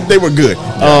 Yeah, they were good.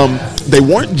 They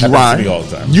weren't dry. All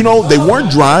the time. You know, they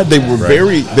weren't dry. They were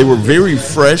very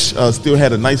fresh. Still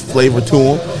had a nice flavor to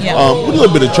them. With a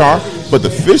little bit of char. But the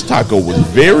fish taco was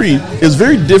very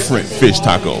different fish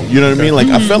taco. You know what I mean? Like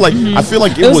I feel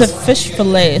like it was a fish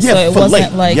fillet, so it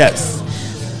wasn't like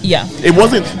it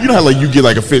wasn't. You know how like you get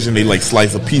like a fish and they like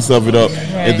slice a piece of it up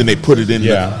and then they put it in. You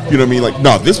know what I mean? Like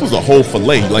no, this was a whole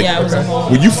fillet. Like it was a whole.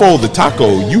 When you fold the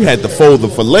taco, you had to fold the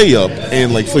fillet up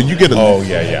and like so you get a.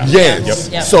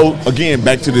 Yes. So again,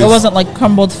 back to this. It wasn't like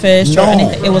crumbled fish or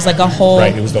anything. It was like a whole.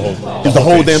 Right. It was the whole. It was the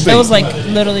whole damn thing. It was like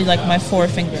literally like my 4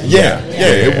 fingers.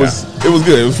 It was. It was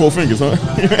good. It was 4 fingers, huh?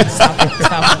 Stop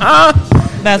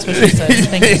it. That's what she said.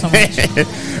 Thank you so much.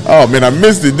 Oh man, I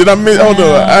missed it. Did I miss? Hold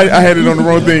on, I had it on the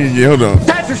wrong thing again. Hold on.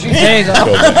 There you go.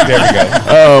 There we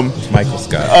go. Michael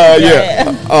Scott.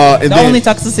 And the only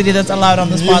toxicity that's allowed on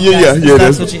this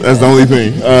podcast. That's the only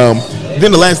thing.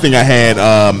 Then the last thing I had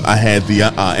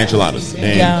the enchiladas.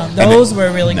 And, those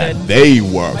were really good. They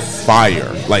were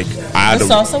fire. Like the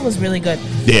salsa was really good.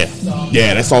 Yeah,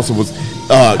 that salsa was.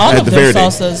 All of their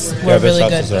salsas were really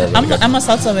good. Really I'm a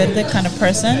salsa verde kind of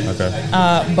person. Okay.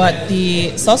 But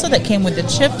the salsa that came with the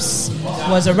chips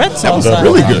was a red salsa. That was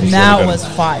really good. That was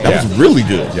fire. That was really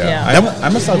good.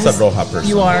 I'm a salsa roja person.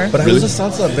 You are. But I was a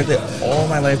salsa verde all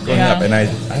my life growing up, and I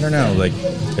don't know, like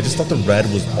I just thought the red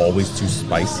was always too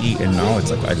spicy, and now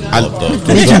it's like I love those.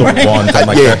 Those are the ones. I'm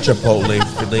like that Chipotle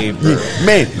flavor.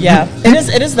 Man. Yeah,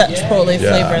 it is that Chipotle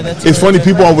flavor. That's it's funny.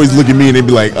 People always look at me and they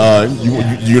be like,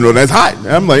 you know, that's hot.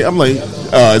 I'm like,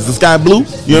 is the sky blue?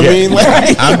 You know what I mean?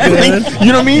 Like, I'm good.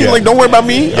 You know what I mean? Like, don't worry about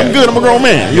me. I'm good. I'm a grown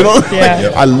man. You know?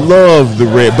 I love the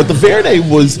red. But the verde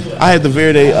I had the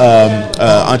verde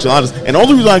enchiladas. And the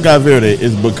only reason I got verde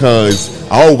is because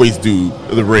I always do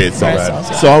the red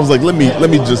sauce. So I was like, let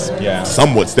me just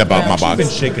somewhat step out my box. I've been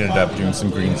shaking it up, doing some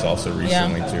green salsa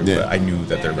recently too. But I knew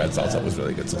that their red salsa was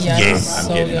really good. So I'm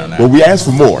getting on that. Well, we asked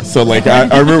for more. So like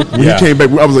I remember when he came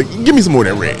back, I was like, give me some more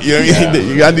of that red. You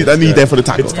know what I mean? I need that for the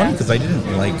taco. It's funny because I didn't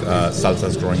like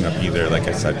salsas growing up either. Like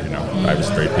I said, I was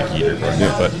a very picky eater growing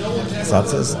up, but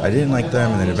salsas I didn't like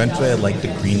them, and then eventually I liked the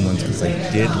green ones because I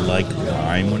did like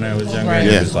lime when I was younger.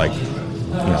 It was like,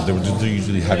 they're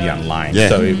usually heavy on lime,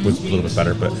 so it was a little bit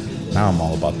better. But now I'm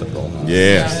all about the roll.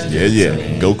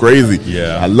 Yeah. Go crazy.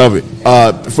 Yeah, I love it.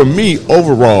 For me,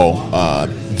 overall,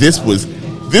 this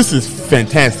is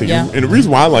fantastic, and the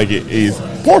reason why I like it is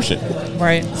portion.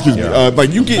 Right.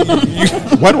 Like you get.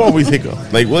 Why do I always hiccup?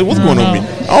 Like what's going on with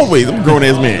me? Always, I'm a grown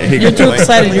ass man. You're too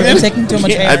excited. You're taking too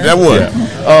much air. That was.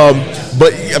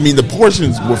 But I mean, the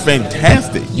portions were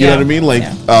fantastic. You know what I mean? Like,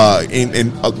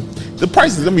 and the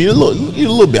prices. I mean, a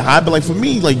little bit high, but like for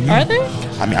me, like are they?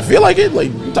 I mean, I feel like it. Like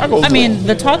tacos. I mean,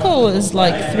 the taco is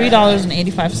like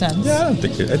 $3.85. Yeah, I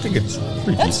think it's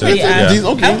pretty that's decent. Pretty average.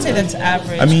 Okay. I would say that's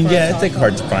average. I mean, it's like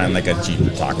hard to find like a cheap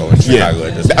taco in Chicago.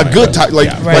 A good taco, like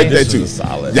that too.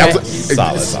 Solid.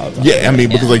 Solid. Yeah, I mean,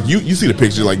 because like you see the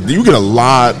picture, like you get a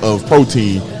lot of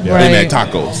protein in that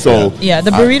taco. So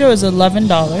the burrito is $11.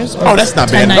 Oh, that's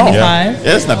not bad at all. Yeah,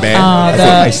 that's not bad. I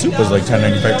thought my soup was like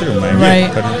 $10.95 too.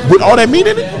 Right. With all that meat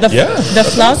in it. The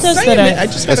flautas that I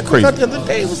just had a crazy. The other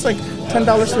day it was like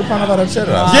 $10 for a pound of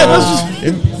arrachera. Yeah,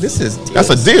 that's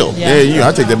a deal. Yeah,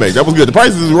 I take that back. That was good. The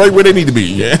prices is right where they need to be.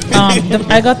 Yeah.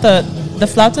 I got the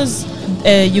flautas.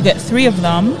 You get 3 of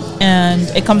them, and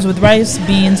it comes with rice,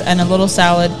 beans, and a little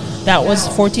salad. That was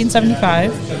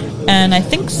 $14.75, and I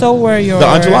think so were your the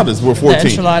enchiladas were $14. The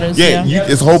enchiladas,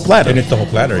 it's a whole platter, and it's the whole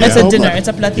platter. It's a dinner. It's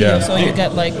a platillo, so you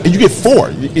get like and you get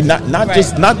 4, not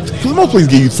just because most places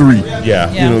give you 3.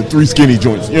 Yeah, 3 skinny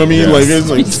joints. You know what I mean? Like it's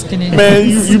like man,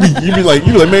 you be like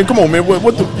man, come on, man,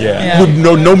 what the with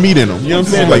no meat in them. You know what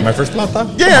I'm saying? Like my first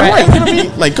plata. Yeah, right. You know what I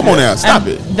mean? Like come on now, stop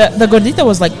it. The gordita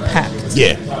was like packed.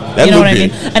 Yeah. That you know what I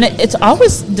big. mean? And it's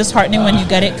always disheartening when you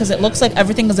get it because it looks like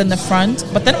everything is in the front,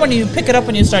 but then when you pick it up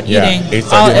and you start eating, It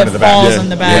starts all going it to the back. falls Yeah. in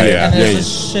the back, Yeah. and there's Yeah.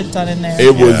 just shit ton in there.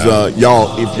 It was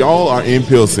y'all. If y'all are in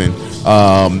Pilsen,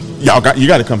 you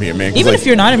got to come here, man. 'Cause, Even like, if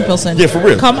you're not in Pilsen, Yeah, for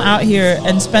real. come out here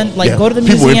and spend Yeah. go to the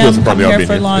People in museum, Pilsen come probably all here been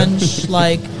for here. lunch,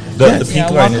 like The Peak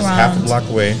Line walk is half a around. block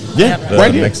away. Yeah, The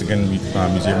right here. Mexican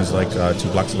museum is like 2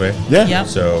 blocks away. Yeah. Yep.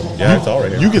 So yeah, it's all right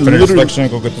here. You can Finish literally- selection,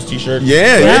 go get this T-shirt.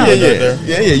 Yeah.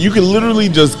 There. You can literally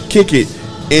just kick it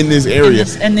in this in, area.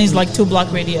 in these like 2 block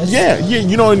radius. Yeah.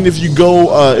 You know, and if you go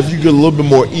a little bit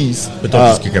more east, But don't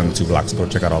just kick it in 2 blocks. Go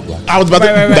check out all blocks. I was about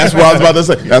to. Right. That's what I was about to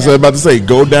say. That's what I was about to say.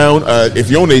 Go down. If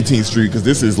you're on 18th Street, because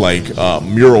this is like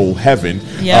mural heaven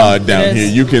Yeah, down it here.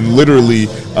 is. You can literally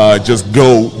just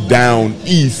go down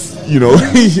east. You know,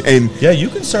 and Yeah, you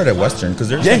can start at Western because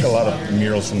there's Yeah. like a lot of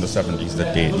murals from the 70s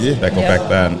that date that go Yeah. back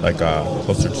then, like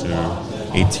closer to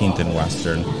 18th and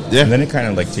Western. Yeah. And then it kind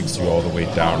of like takes you all the way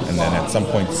down, and then at some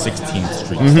point 16th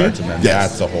Street starts, and then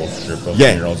Yes. that's a whole strip of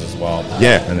Yeah. murals as well.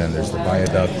 Yeah. And then there's the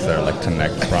viaducts that are like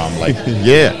connect from like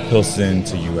Yeah. Pilsen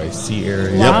to UIC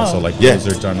area. Wow. So like Yeah. those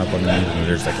are done up underneath, and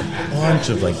there's like a bunch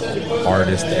of like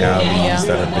artist alleys Yeah.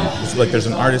 that have been. So like there's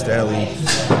an artist alley,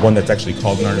 one that's actually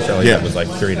called an artist alley Yeah. that was like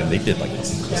curated. They did like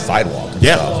the sidewalk and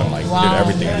Yeah. stuff, and like Wow. did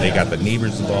everything, and they got the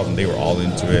neighbors involved, and they were all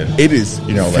into it. it is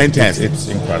Like, fantastic. It's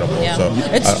incredible. Yeah. So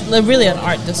It's really an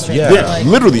art district. Yeah. Yeah, Like,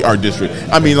 literally art district.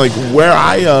 I mean, like where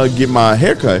I get my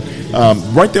haircut,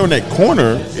 right there on that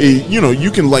corner,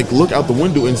 you can like look out the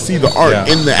window and see the art Yeah.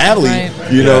 in the alley. Right.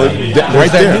 You know, There's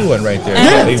right that there. new one right there.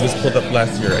 Yeah. It was pulled up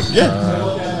last year. Like, Yeah.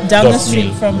 down the Dos street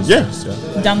Mil. from Yeah.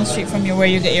 down the street from where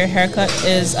you get your haircut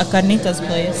is a carnitas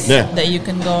place. Yeah. That you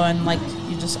can go and like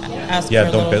you just ask Yeah, for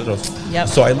a Don little. Pedro's. Yep.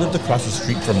 So I lived across the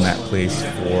street from that place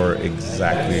for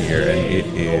exactly a year, and it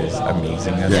is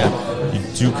amazing. And Yeah. you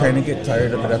do kind of get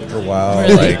tired of it after a while,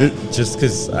 Really? like just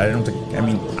because I don't think. I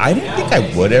mean, I didn't think I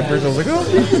would ever. So I was like, oh, what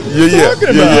are Yeah, you yeah,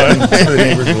 talking yeah, about? yeah. And the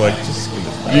neighbors were like, just give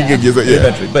this back. You can get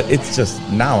Eventually, but it's just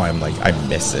now I'm like I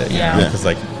miss it, Yeah. because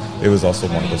like it was also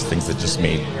one of those things that just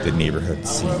made the neighborhood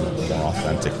seem more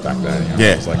authentic back then. You know?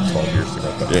 Yeah. It was like 12 years ago.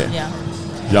 But Yeah, Yeah.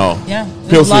 y'all. Yeah.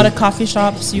 There's a lot Pilsen. of coffee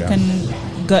shops you Yeah. can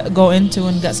go into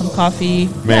and get some coffee.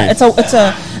 Man.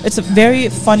 Yeah, it's a very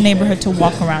fun neighborhood to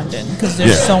walk around in because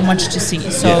there's Yeah. so much to see.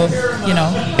 So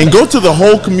And go to the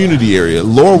whole community area,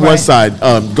 Lower Right. West Side.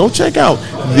 Go check out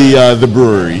the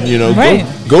brewery. You know, Right.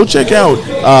 go check out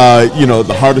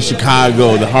the heart of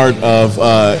Chicago, the heart of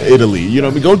Italy. You know,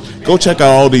 I mean, go check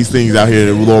out all these things out here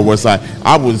in the Lower West Side.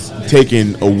 I was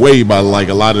taken away by like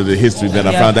a lot of the history that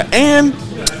I Yeah. found out, and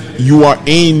you are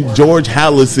in George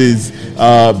Hallis's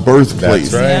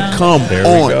birthplace. That's right. Yeah. Come There we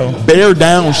on, go. bear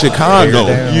down Chicago.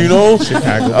 Bear down You know,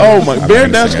 Chicago. Oh my, I'm bear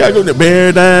not down gonna sing it. Chicago,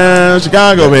 bear down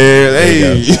Chicago, man.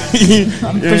 There you Hey,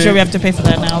 I'm pretty sure we have to pay for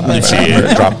that now. But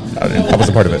Drop. I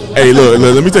wasn't part of it. hey, look,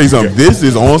 let me tell you something. This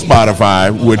is on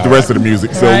Spotify with the rest of the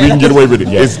music, so we can get away with it.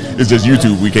 Yeah. It's just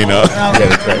YouTube. We can't. Yeah,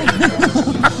 that's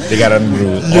right. They got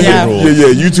unrules. Yeah. Yeah.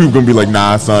 YouTube gonna be like,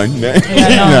 nah, son. no.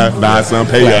 nah, son,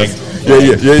 pay Flag. us.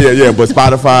 Yeah. But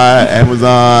Spotify,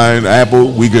 Amazon,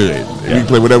 Apple, we good. We can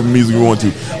play whatever music we want to.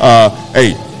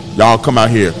 Hey, y'all come out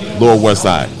here, Lower West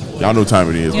Side. Y'all know what time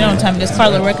it is. you know man. what time it is.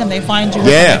 Carla, where can they find you?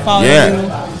 Where Yeah, can they follow yeah.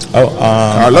 you?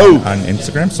 Carlo. On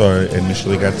Instagram. So I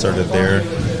initially got started there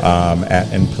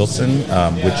at in Pilsen,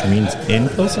 which means in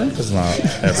Pilsen, because not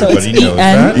everybody knows EN?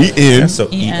 that. EN. Yeah, so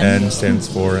EN. EN stands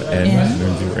for N,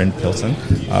 means you're in Pilsen.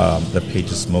 The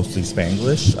page is mostly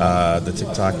Spanglish. The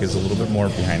TikTok is a little bit more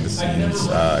behind the scenes.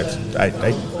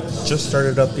 I just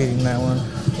started updating that one.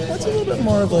 It's a little bit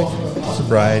more of like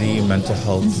sobriety, mental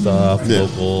health stuff, Yeah.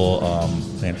 local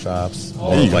plant shops,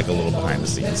 more you of go. like a little behind the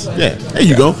scenes. Yeah, there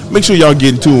you go. Make sure y'all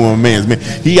get into him, man.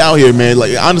 He out here, man.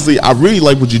 Like honestly, I really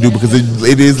like what you do because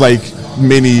it is like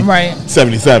mini Right.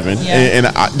 77, Yeah. and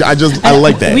I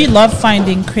like that. We love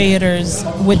finding creators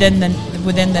within the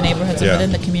neighborhoods Yeah. and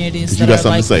within the communities. 'Cause you got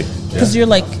something to say. Because you're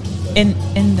like in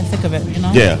the thick of it, you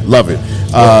know. Yeah, love it.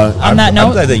 On that I'm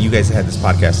note, glad that you guys had this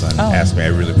podcast on Oh. Ask Me. I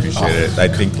really appreciate it. I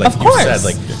think, like Of you course. said,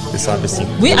 like this obviously.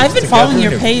 I've been goes following together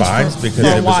your and it page vibes for because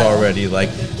a it was while. already like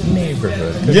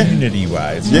neighborhood, Yeah. community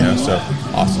wise. You Yeah. know, so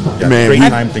awesome. Yeah, Man, great we-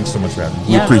 time. Thanks so much for having me.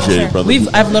 We appreciate it, brother.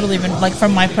 I've literally been like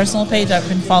from my personal page. I've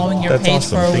been following your That's page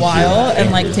awesome. for a Thank you. while and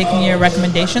Thank like you. taking your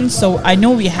recommendations. So I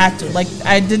know we had to. Like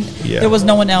I didn't. Yeah. There was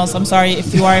no one else. I'm sorry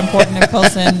if you are important in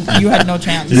person. You had no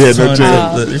chance. Yeah, no Tons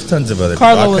chance. there's tons of other.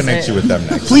 Carlo I'll was connect it. you with them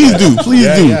next. Please do, please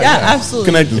Yeah, do. yeah. Yeah, absolutely.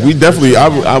 Connect us. We definitely.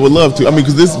 I would love to. I mean,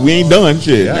 because we ain't done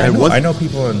shit. Yeah, And once- I know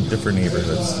people in different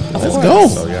neighborhoods. Let's course. go.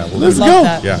 So yeah, we'll Let's do We go. love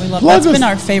that. Yeah. We love Plug that's us. been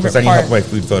our favorite Because I need help part. with my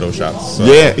food photo shots. So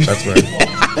Yeah. that's where.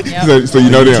 Yep. So you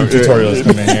know them. Tutorials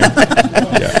coming here.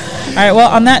 Yeah. All right. Well,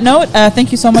 on that note,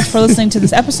 thank you so much for listening to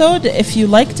this episode. If you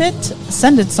liked it,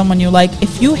 send it to someone you like.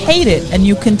 If you hate it and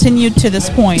you continued to this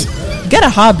point, get a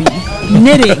hobby: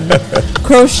 knitting,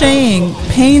 crocheting,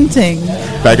 painting,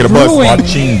 back at the bus,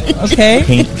 watching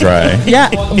paint dry. Yeah,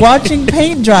 watching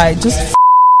paint dry. Just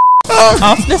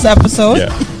off this episode.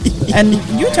 Yeah. And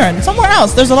U-turn somewhere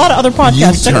else. There's a lot of other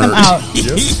podcasts. Check them out.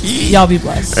 Y'all be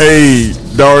blessed. Hey,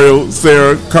 Dario,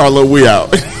 Sarah, Carla, we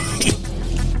out.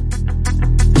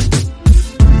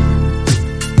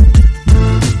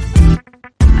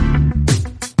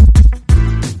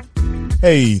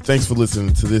 Hey, thanks for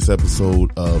listening to this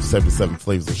episode of 77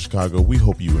 Flavors of Chicago. We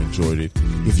hope you enjoyed it.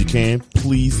 If you can,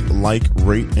 please like,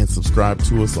 rate, and subscribe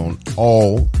to us on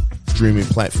all streaming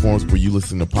platforms where you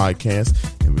listen to podcasts.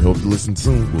 And we hope to listen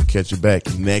soon. We'll catch you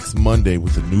back next Monday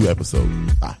with a new episode.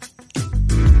 Bye.